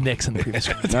 Speaking of the Knicks in the previous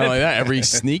Not only that, every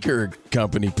sneaker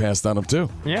company passed on him, too.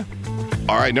 Yeah.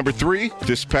 All right, number 3.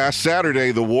 This past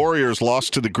Saturday, the Warriors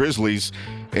lost to the Grizzlies,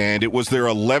 and it was their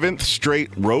 11th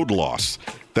straight road loss.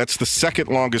 That's the 2nd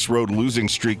longest road losing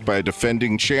streak by a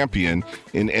defending champion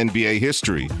in NBA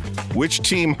history. Which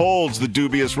team holds the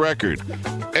dubious record?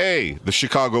 A, the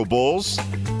Chicago Bulls,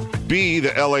 B,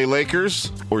 the LA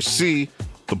Lakers, or C,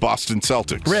 the Boston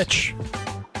Celtics? Rich.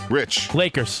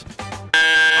 Lakers.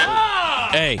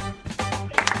 A.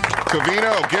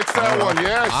 Covino gets that one,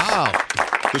 yes. Wow.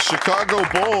 The Chicago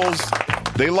Bulls,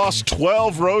 they lost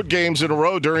 12 road games in a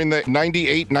row during the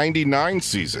 98-99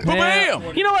 season.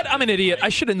 Man, you know what? I'm an idiot. I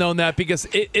should have known that because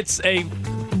it's a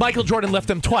Michael Jordan left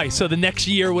them twice, so the next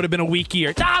year would have been a weak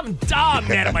year. I'm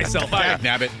mad at myself. All right.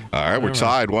 Nabbit. All right, we're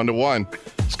tied 1-1.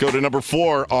 Let's go to number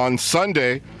 4. On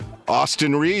Sunday,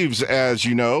 Austin Reeves, as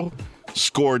you know,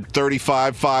 scored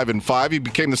 35, 5, and 5. He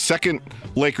became the 2nd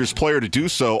Lakers player to do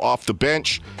so off the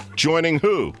bench, joining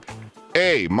who?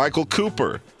 A, Michael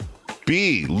Cooper,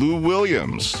 B, Lou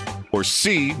Williams, or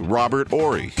C, Robert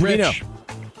Horry? Rich.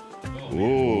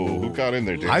 Ooh, who got in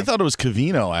there, Dan? I thought it was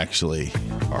Covino, actually.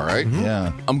 All right.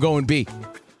 Yeah. I'm going B.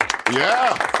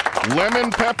 Yeah.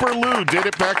 Lemon Pepper Lou did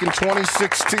it back in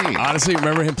 2016. Honestly,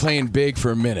 remember him playing big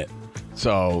for a minute.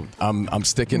 So I'm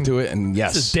sticking to it, and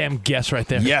yes. This is a damn guess right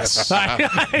there. Yes. All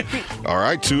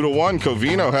right, 2-1.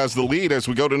 Covino has the lead as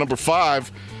we go to number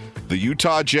 5. The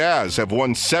Utah Jazz have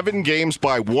won 7 games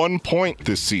by 1 point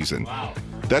this season. Wow.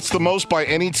 That's the most by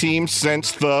any team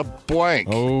since the blank.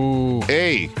 Oh.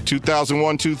 A,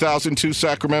 2001-2002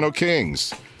 Sacramento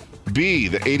Kings. B,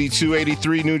 the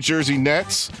 82-83 New Jersey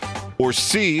Nets. Or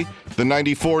C, the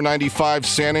 94-95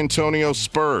 San Antonio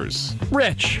Spurs.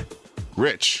 Rich.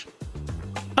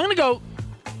 I'm going to go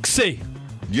C.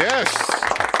 Yes.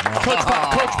 Coach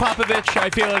Popovich, I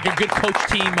feel like a good coach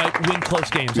team might win close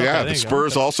games. Okay, Yeah, there the you go.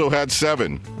 Spurs also had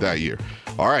 7 that year.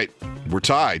 All right, we're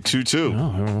tied 2-2.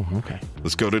 Oh, okay.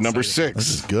 Let's go to number 6. This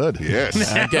is good.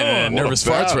 Yes. I'm getting nervous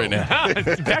farts right now.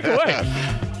 Back away.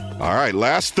 All right.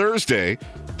 Last Thursday,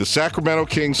 the Sacramento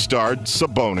Kings star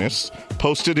Sabonis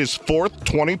posted his 4th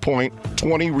 20-point,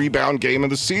 20-rebound game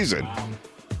of the season.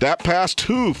 That passed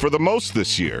who for the most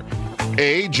this year?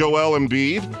 A, Joel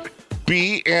Embiid,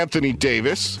 B, Anthony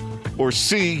Davis, or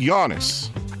C, Giannis?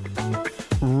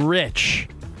 Rich.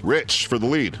 Rich for the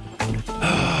lead.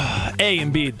 A,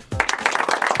 Embiid.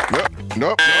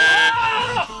 Nope.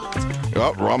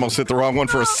 Oh, Ramos hit the wrong one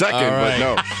for a second, right. but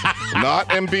no. Not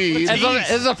Embiid. This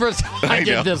is the first time I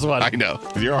get this one. I know.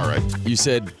 You're all right. You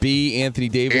said B, Anthony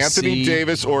Davis. Anthony C.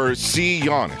 Davis or C,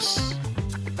 Giannis?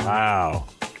 Wow.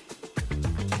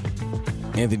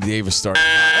 Anthony Davis started.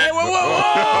 Hey, whoa.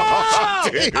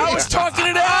 I was talking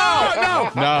it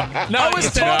out. No, I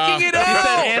was talking it out. You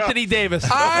said Anthony Davis.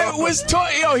 I was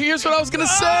talking. Here's what I was going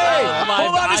to say.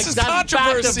 Hold on, this is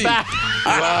controversy.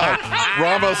 Wow.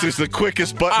 Ramos is the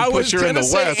quickest button pusher in the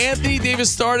West. I was going to say Anthony Davis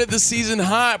started the season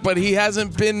hot, but he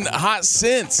hasn't been hot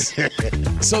since.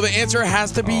 So the answer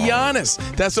has to be Giannis.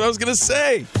 That's what I was going to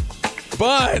say.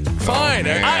 But fine.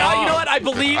 You know what? I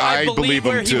believe him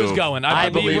where he too. was going. I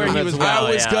believe where he was going.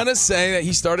 I was going to say that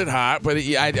he started hot, but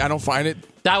I don't find it.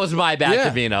 That was my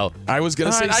bad, Covino. I was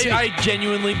going to say C. I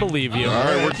genuinely believe you. All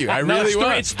right, I really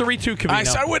was. It's 3-2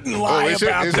 Covino. I wouldn't lie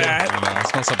about that. I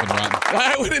smell something rotten.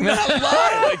 I would not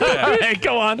lie like that. Hey,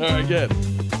 go on. All right, good.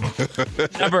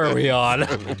 Number are we on?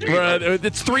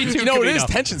 It's 3-2 You know, Covino. it is.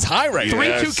 Tension's high right now.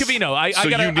 3-2 Covino. I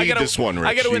gotta, this one, Rich.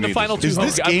 I got to win the final two. Is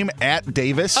this game at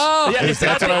Davis? Oh, yeah.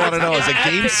 That's what I want to know. Is it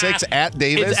game 6 at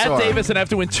Davis? It's at Davis, and I have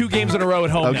to win 2 games in a row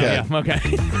at home. Okay. Now. Yeah.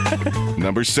 Okay.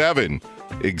 Number 7.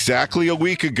 Exactly a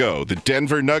week ago, the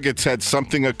Denver Nuggets had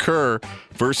something occur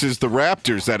versus the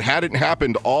Raptors that hadn't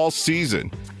happened all season.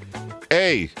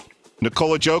 A,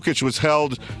 Nikola Jokic was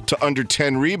held to under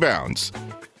 10 rebounds.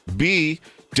 B,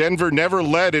 Denver never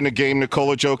led in a game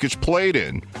Nikola Jokic played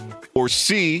in. Or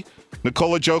C,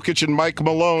 Nikola Jokic and Mike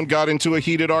Malone got into a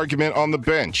heated argument on the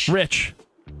bench. Rich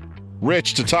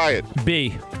to tie it.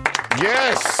 B.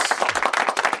 Yes.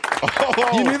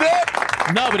 You knew that?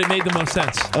 No, but it made the most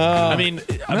sense. I mean,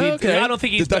 okay. I don't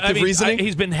think he's. Deductive reasoning?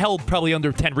 He's been held probably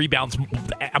under 10 rebounds,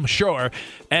 I'm sure.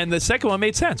 And the second one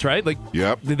made sense, right? Like,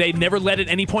 yep. They never led at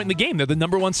any point in the game. They're the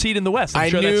number 1 seed in the West. I'm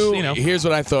sure knew. That's, you know. Here's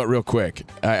what I thought, real quick.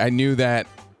 I knew that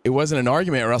it wasn't an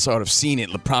argument, or else I would have seen it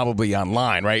probably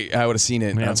online, right? I would have seen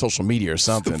it on social media or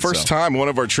something. It's the first time one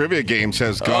of our trivia games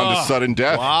has gone to sudden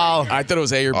death. Wow. I thought it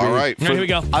was A or B. All right. Here we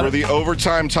go. For the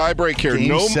overtime tiebreak here,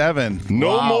 Game 7.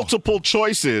 No multiple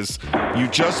choices. You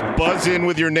just buzz in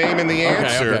with your name and the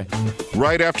answer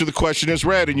right after the question is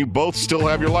read, and you both still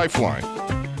have your lifeline.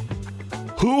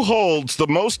 Who holds the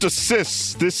most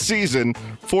assists this season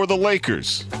for the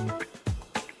Lakers?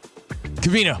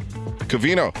 Covino.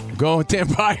 Go with Dan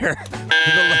Byer.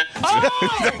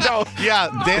 No, yeah,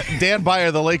 Dan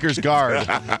Byer, the Lakers guard.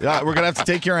 We're going to have to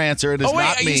take your answer. It is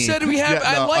not me. You said we have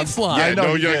a lifeline. I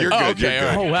know, you're good. Okay,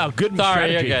 You're good. Oh, wow. Good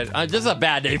Sorry, strategy. you're good. This is a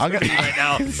bad day for me right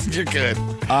now. You're good.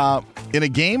 In a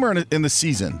game or in the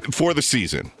season? For the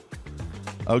season.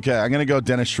 Okay, I'm going to go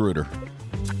Dennis Schroeder.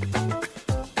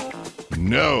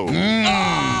 No.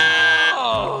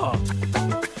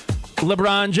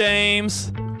 LeBron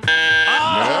James.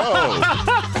 No.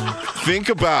 Think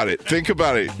about it. He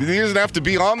doesn't have to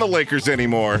be on the Lakers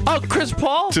anymore Oh, Chris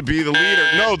Paul? to be the leader.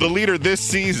 No, the leader this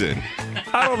season.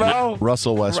 I don't know.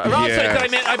 Russell Westbrook. Yeah. I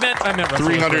meant Russell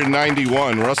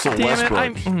 391. Russell Damn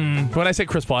Westbrook. It, when I say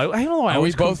Chris Paul, I don't know why. Are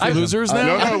we both losers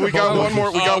now? No, we got one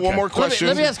more. We got one more question.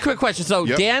 Let me ask a quick question. So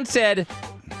Dan said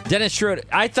Dennis Schroeder.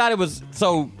 I thought it was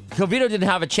so. Covino didn't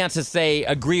have a chance to say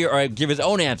agree or give his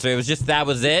own answer. It was just that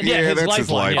was it. Yeah, his that's his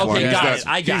lifeline. lifeline. Okay, He's got not- it.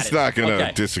 I got it. He's not going to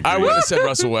Okay. disagree. I would have said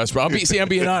Russell Westbrook. I'm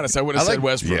being honest. I would have said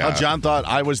Westbrook. Yeah. John thought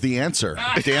I was the answer.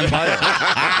 Dan Byer.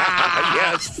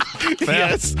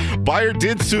 Yes. Byer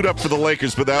did suit up for the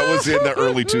Lakers, but that was in the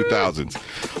early 2000s.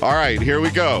 All right, here we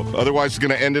go. Otherwise, it's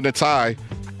going to end in a tie.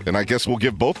 And I guess we'll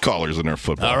give both callers in their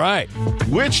football. All right.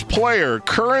 Which player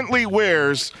currently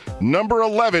wears number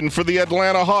 11 for the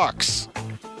Atlanta Hawks?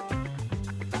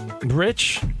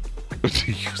 Rich.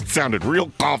 You sounded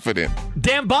real confident.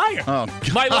 Dan Byer. Oh,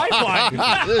 My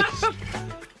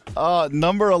lifeline.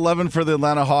 number 11 for the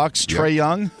Atlanta Hawks, Trae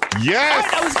Young.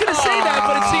 Yes. I was going to say that,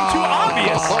 but it seemed too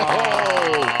obvious.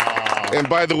 And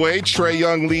by the way, Trae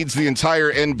Young leads the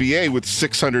entire NBA with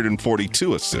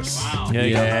 642 assists.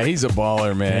 Yeah, he's a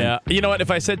baller, man. Yeah. You know what?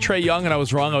 If I said Trae Young and I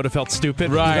was wrong, I would have felt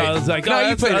stupid. Right. I was like, No,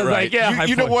 you that's- played it I was right. like, yeah.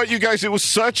 You know what, you guys? It was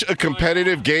such a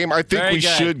competitive game. I think Very we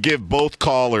good. should give both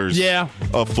callers Yeah.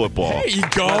 of football. There you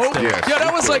go. Yes, yeah, that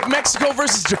you was could. like Mexico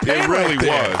versus Japan. It really right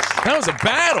there. was. That was a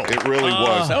battle. It really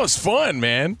was. That was fun,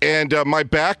 man. And my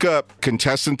backup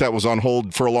contestant that was on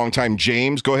hold for a long time,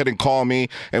 James, go ahead and call me,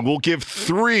 and we'll give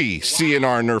 3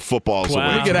 CNR Nerf footballs Wow.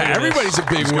 away. Look at that. Everybody's a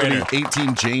big There's gonna winner. be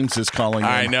 18 Jameses calling in.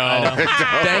 I know.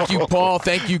 Thank you, Paul.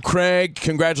 Thank you, Craig.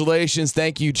 Congratulations.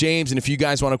 Thank you, James. And if you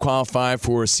guys want to qualify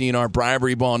for a CNR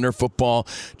bribery ball, Nerf football,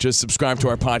 just subscribe to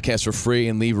our podcast for free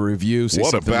and leave a review. Say What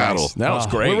a something battle. nice. That was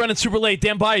great. We're running super late.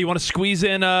 Dan Byer, you want to squeeze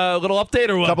in a little update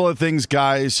or what? Couple of things,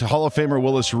 guys. Hall of Famer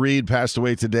Willis Reed passed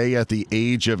away today at the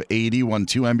age of 80, won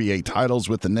 2 NBA titles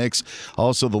with the Knicks,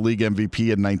 also the league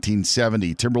MVP in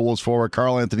 1970. Timberwolves forward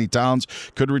Karl Anthony Towns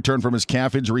could return from his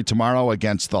calf injury tomorrow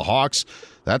against the Hawks.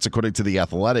 That's according to The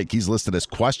Athletic. He's listed as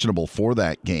questionable for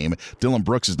that game. Dylan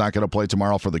Brooks is not going to play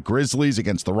tomorrow for the Grizzlies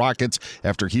against the Rockets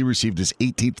after he received his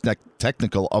 18th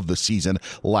technical of the season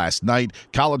last night.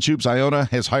 College Hoops Iona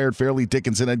has hired Fairleigh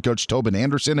Dickinson head coach Tobin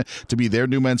Anderson to be their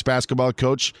new men's basketball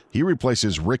coach. He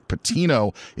replaces Rick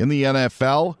Pitino in the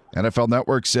NFL. NFL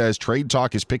Network says trade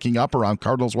talk is picking up around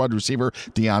Cardinals wide receiver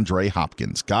DeAndre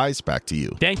Hopkins. Guys, back to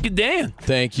you. Thank you, Dan.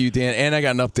 Thank you, Dan. And I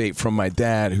got an update from my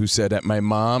dad who said that my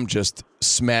mom just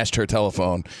smashed her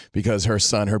telephone because her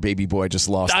son, her baby boy, just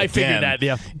lost I figured again that,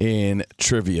 yeah. in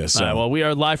trivia. So All right, well, we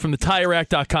are live from the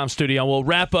TireRack.com studio. We'll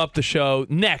wrap up the show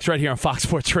next right here on Fox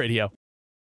Sports Radio.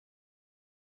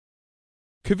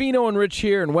 Covino and Rich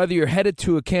here, and whether you're headed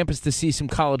to a campus to see some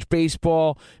college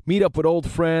baseball, meet up with old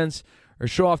friends, or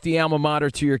show off the alma mater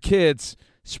to your kids,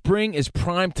 spring is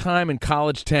prime time in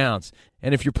college towns.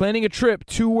 And if you're planning a trip,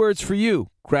 2 words for you: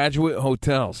 Graduate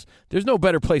Hotels. There's no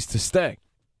better place to stay.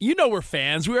 You know we're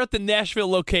fans. We were at the Nashville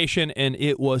location, and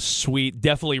it was sweet.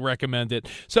 Definitely recommend it.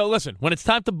 So listen, when it's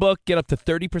time to book, get up to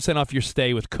 30% off your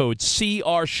stay with code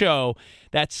CRSHOW.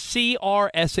 That's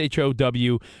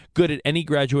CRSHOW. Good at any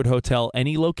Graduate Hotel,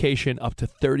 any location, up to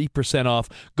 30% off.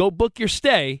 Go book your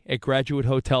stay at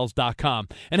graduatehotels.com.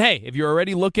 And hey, if you're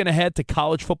already looking ahead to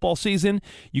college football season,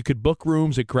 you could book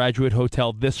rooms at Graduate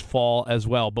Hotel this fall as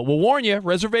well. But we'll warn you,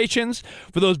 reservations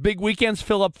for those big weekends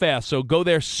fill up fast, so go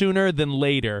there sooner than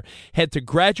later. Head to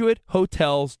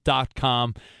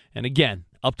graduatehotels.com. And again,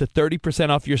 up to 30%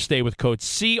 off your stay with code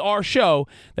CRSHOW.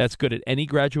 That's good at any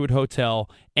Graduate Hotel,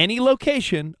 any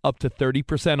location, up to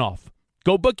 30% off.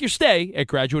 Go book your stay at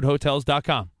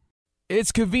graduatehotels.com.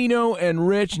 It's Covino and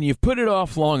Rich, and you've put it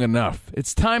off long enough.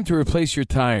 It's time to replace your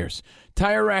tires.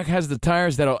 Tire Rack has the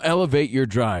tires that'll elevate your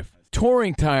drive.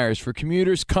 Touring tires for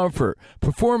commuters' comfort,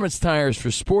 performance tires for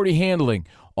sporty handling,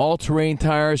 all-terrain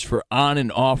tires for on-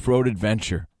 and off-road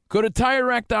adventure. Go to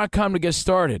TireRack.com to get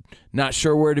started. Not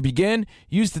sure where to begin?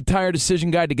 Use the Tire Decision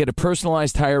Guide to get a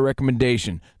personalized tire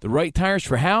recommendation. The right tires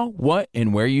for how, what,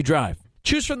 and where you drive.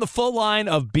 Choose from the full line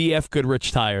of BF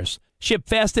Goodrich tires. Ship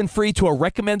fast and free to a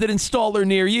recommended installer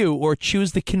near you, or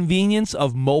choose the convenience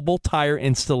of mobile tire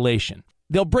installation.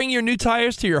 They'll bring your new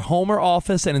tires to your home or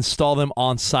office and install them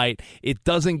on site. It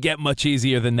doesn't get much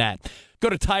easier than that. Go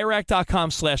to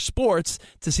TireRack.com/sports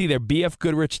to see their BF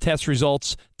Goodrich test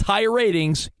results, tire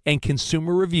ratings, and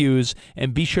consumer reviews,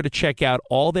 and be sure to check out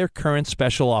all their current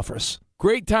special offers.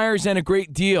 Great tires and a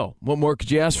great deal. What more could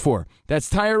you ask for? That's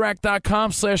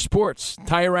TireRack.com/sports.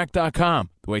 TireRack.com,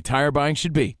 the way tire buying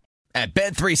should be. At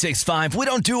Bet365, we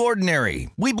don't do ordinary.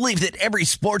 We believe that every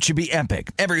sport should be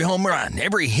epic. Every home run,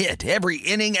 every hit, every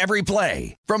inning, every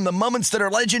play. From the moments that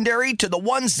are legendary to the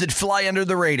ones that fly under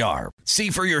the radar. See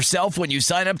for yourself when you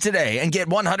sign up today and get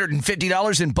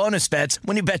 $150 in bonus bets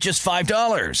when you bet just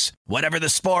 $5. Whatever the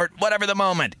sport, whatever the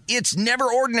moment, it's never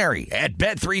ordinary at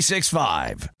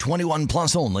Bet365. 21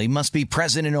 plus only. Must be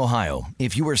present in Ohio.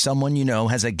 If you or someone you know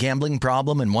has a gambling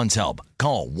problem and wants help,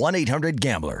 call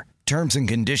 1-800-GAMBLER. Terms and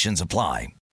conditions apply.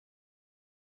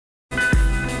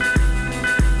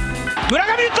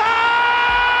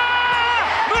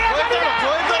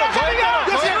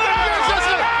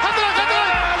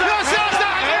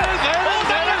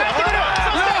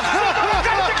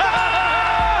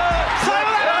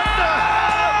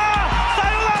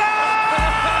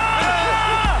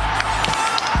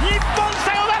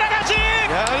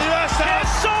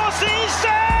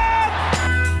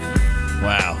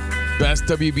 Wow. Best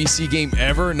WBC game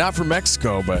ever. Not for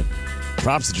Mexico, but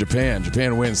props to Japan.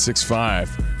 Japan wins 6-5.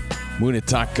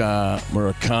 Munetaka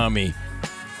Murakami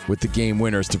with the game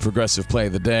winners to Progressive Play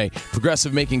of the Day.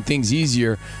 Progressive, making things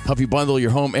easier. Help you bundle your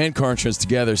home and car insurance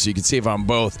together so you can save on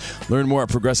both. Learn more at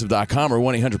Progressive.com or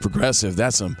 1-800-PROGRESSIVE.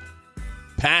 That's some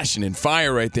passion and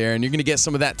fire right there. And you're going to get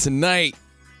some of that tonight.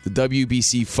 The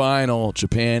WBC final,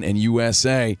 Japan and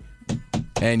USA.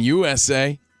 And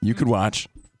USA, you could watch.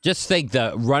 Just think,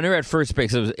 the runner at first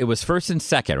base, it was first and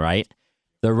second, right?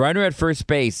 The runner at first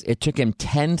base, it took him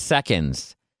 10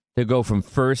 seconds to go from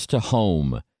first to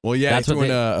home. Well, yeah, that's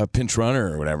doing a pinch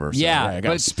runner or whatever. So, yeah,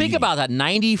 but think about that.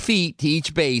 90 feet to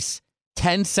each base,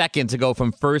 10 seconds to go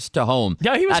from first to home.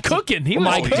 Yeah, he was cooking. He was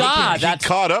cooking. God, he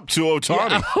caught up to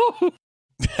Ohtani.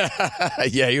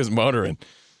 Yeah, he was motoring.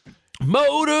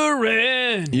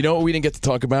 Motoring. You know what we didn't get to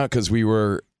talk about because we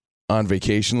were on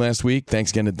vacation last week? Thanks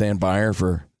again to Dan Beyer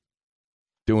for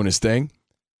doing his thing.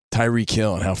 Tyreek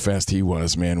Hill and how fast he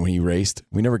was, man, when he raced.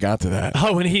 We never got to that.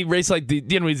 Oh, when he raced, like,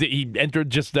 he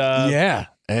entered just... yeah,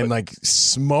 and, like,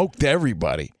 smoked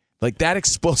everybody. Like, that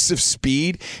explosive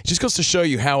speed just goes to show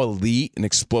you how elite and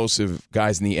explosive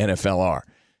guys in the NFL are.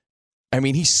 I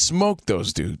mean, he smoked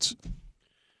those dudes.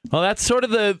 Well, that's sort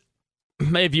of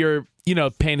if you're,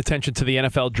 paying attention to the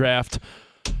NFL draft.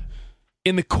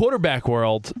 In the quarterback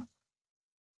world,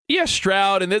 yeah,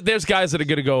 Stroud, and there's guys that are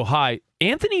going to go high.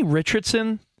 Anthony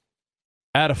Richardson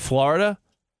out of Florida,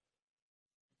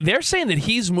 they're saying that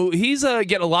he's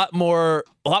getting a lot more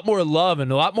love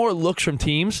and a lot more looks from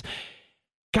teams.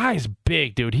 Guy's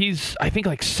big, dude. He's, I think,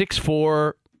 like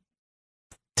 6'4",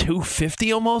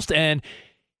 250 almost, and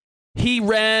he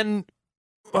ran...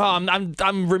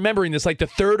 I'm remembering this, like the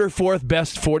third or fourth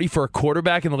best 40 for a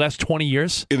quarterback in the last 20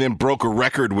 years. And then broke a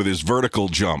record with his vertical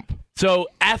jump. So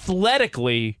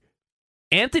athletically,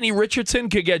 Anthony Richardson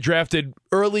could get drafted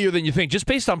earlier than you think, just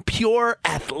based on pure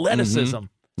athleticism.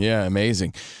 Mm-hmm. Yeah,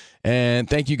 amazing. And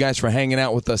thank you guys for hanging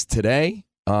out with us today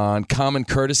on Common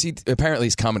Courtesy. Apparently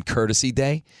it's Common Courtesy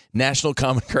Day, National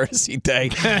Common Courtesy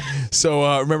Day.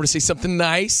 So remember to say something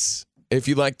nice if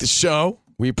you like the show.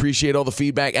 We appreciate all the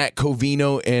feedback at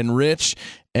Covino and Rich.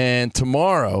 And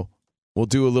tomorrow, we'll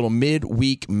do a little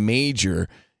midweek major.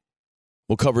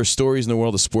 We'll cover stories in the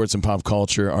world of sports and pop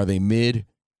culture. Are they mid?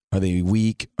 Are they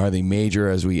weak? Are they major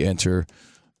as we enter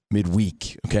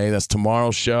midweek? Okay, that's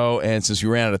tomorrow's show. And since we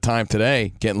ran out of time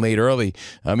today, getting late early,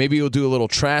 maybe we'll do a little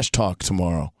trash talk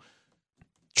tomorrow.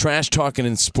 Trash talking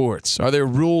in sports. Are there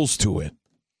rules to it?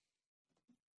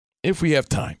 If we have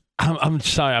time. I'm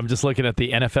sorry. I'm just looking at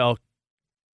the NFL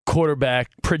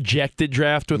quarterback projected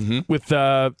draft with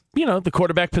the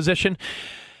quarterback position.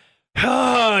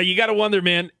 You got to wonder,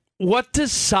 man, what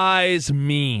does size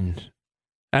mean?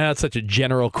 I know it's such a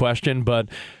general question, but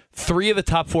 3 of the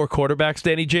top 4 quarterbacks,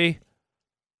 Danny G,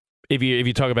 if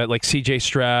you talk about like C.J.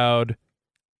 Stroud,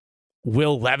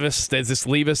 Will Levis,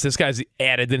 this guy's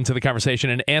added into the conversation,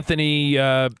 and Anthony,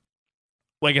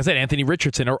 like I said, Anthony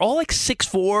Richardson are all like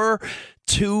 6'4",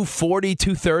 240,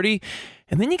 230.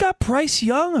 And then you got Bryce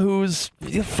Young, who's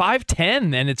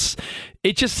 5'10", and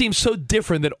it just seems so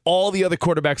different than all the other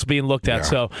quarterbacks being looked at. Yeah.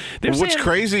 So what's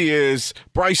crazy is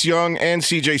Bryce Young and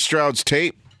C.J. Stroud's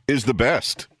tape is the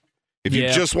best. If you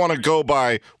just want to go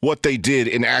by what they did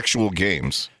in actual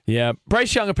games. Yeah,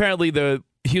 Bryce Young, apparently the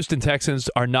Houston Texans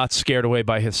are not scared away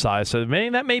by his size, so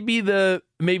that may be the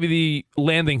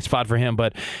landing spot for him.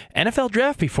 But NFL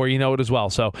draft before you know it as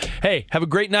well. So hey, have a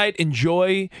great night.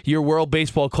 Enjoy your World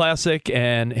Baseball Classic,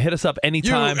 and hit us up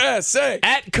anytime. USA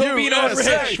at Covino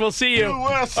Rich. We'll see you.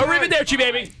 USA. Arrivederci,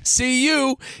 baby. See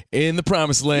you in the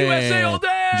promised land. USA all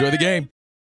day. Enjoy the game.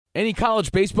 Any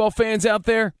college baseball fans out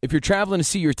there? If you're traveling to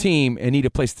see your team and need a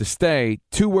place to stay,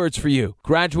 2 words for you: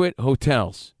 Graduate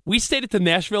Hotels. We stayed at the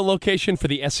Nashville location for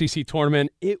the SEC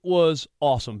tournament. It was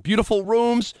awesome. Beautiful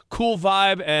rooms, cool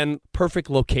vibe, and perfect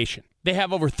location. They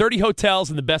have over 30 hotels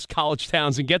in the best college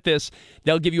towns, and get this,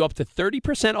 they'll give you up to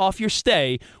 30% off your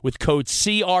stay with code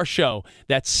CRSHOW.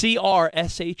 That's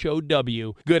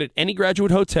CRSHOW. Good at any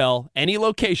Graduate Hotel, any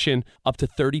location, up to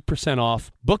 30%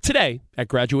 off. Book today at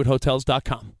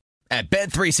graduatehotels.com. At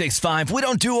Bet365, we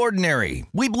don't do ordinary.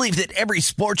 We believe that every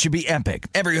sport should be epic.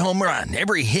 Every home run,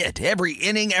 every hit, every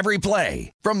inning, every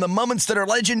play. From the moments that are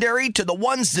legendary to the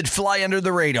ones that fly under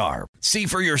the radar. See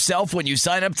for yourself when you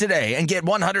sign up today and get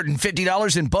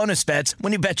 $150 in bonus bets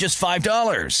when you bet just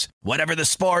 $5. Whatever the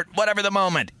sport, whatever the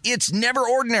moment, it's never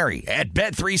ordinary at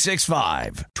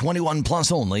Bet365. 21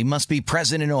 plus only. Must be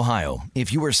present in Ohio.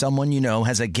 If you or someone you know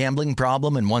has a gambling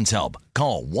problem and wants help,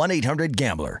 call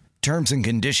 1-800-GAMBLER. Terms and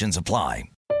conditions apply.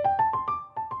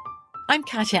 I'm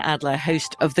Katya Adler,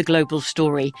 host of The Global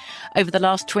Story. Over the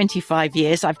last 25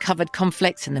 years, I've covered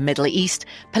conflicts in the Middle East,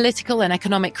 political and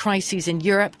economic crises in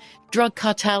Europe, drug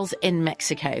cartels in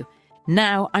Mexico.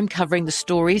 Now I'm covering the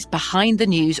stories behind the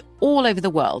news all over the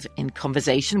world in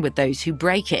conversation with those who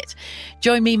break it.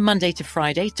 Join me Monday to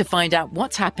Friday to find out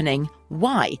what's happening,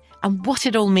 why, and what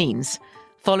it all means.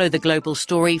 Follow The Global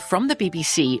Story from the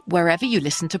BBC wherever you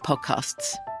listen to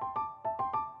podcasts.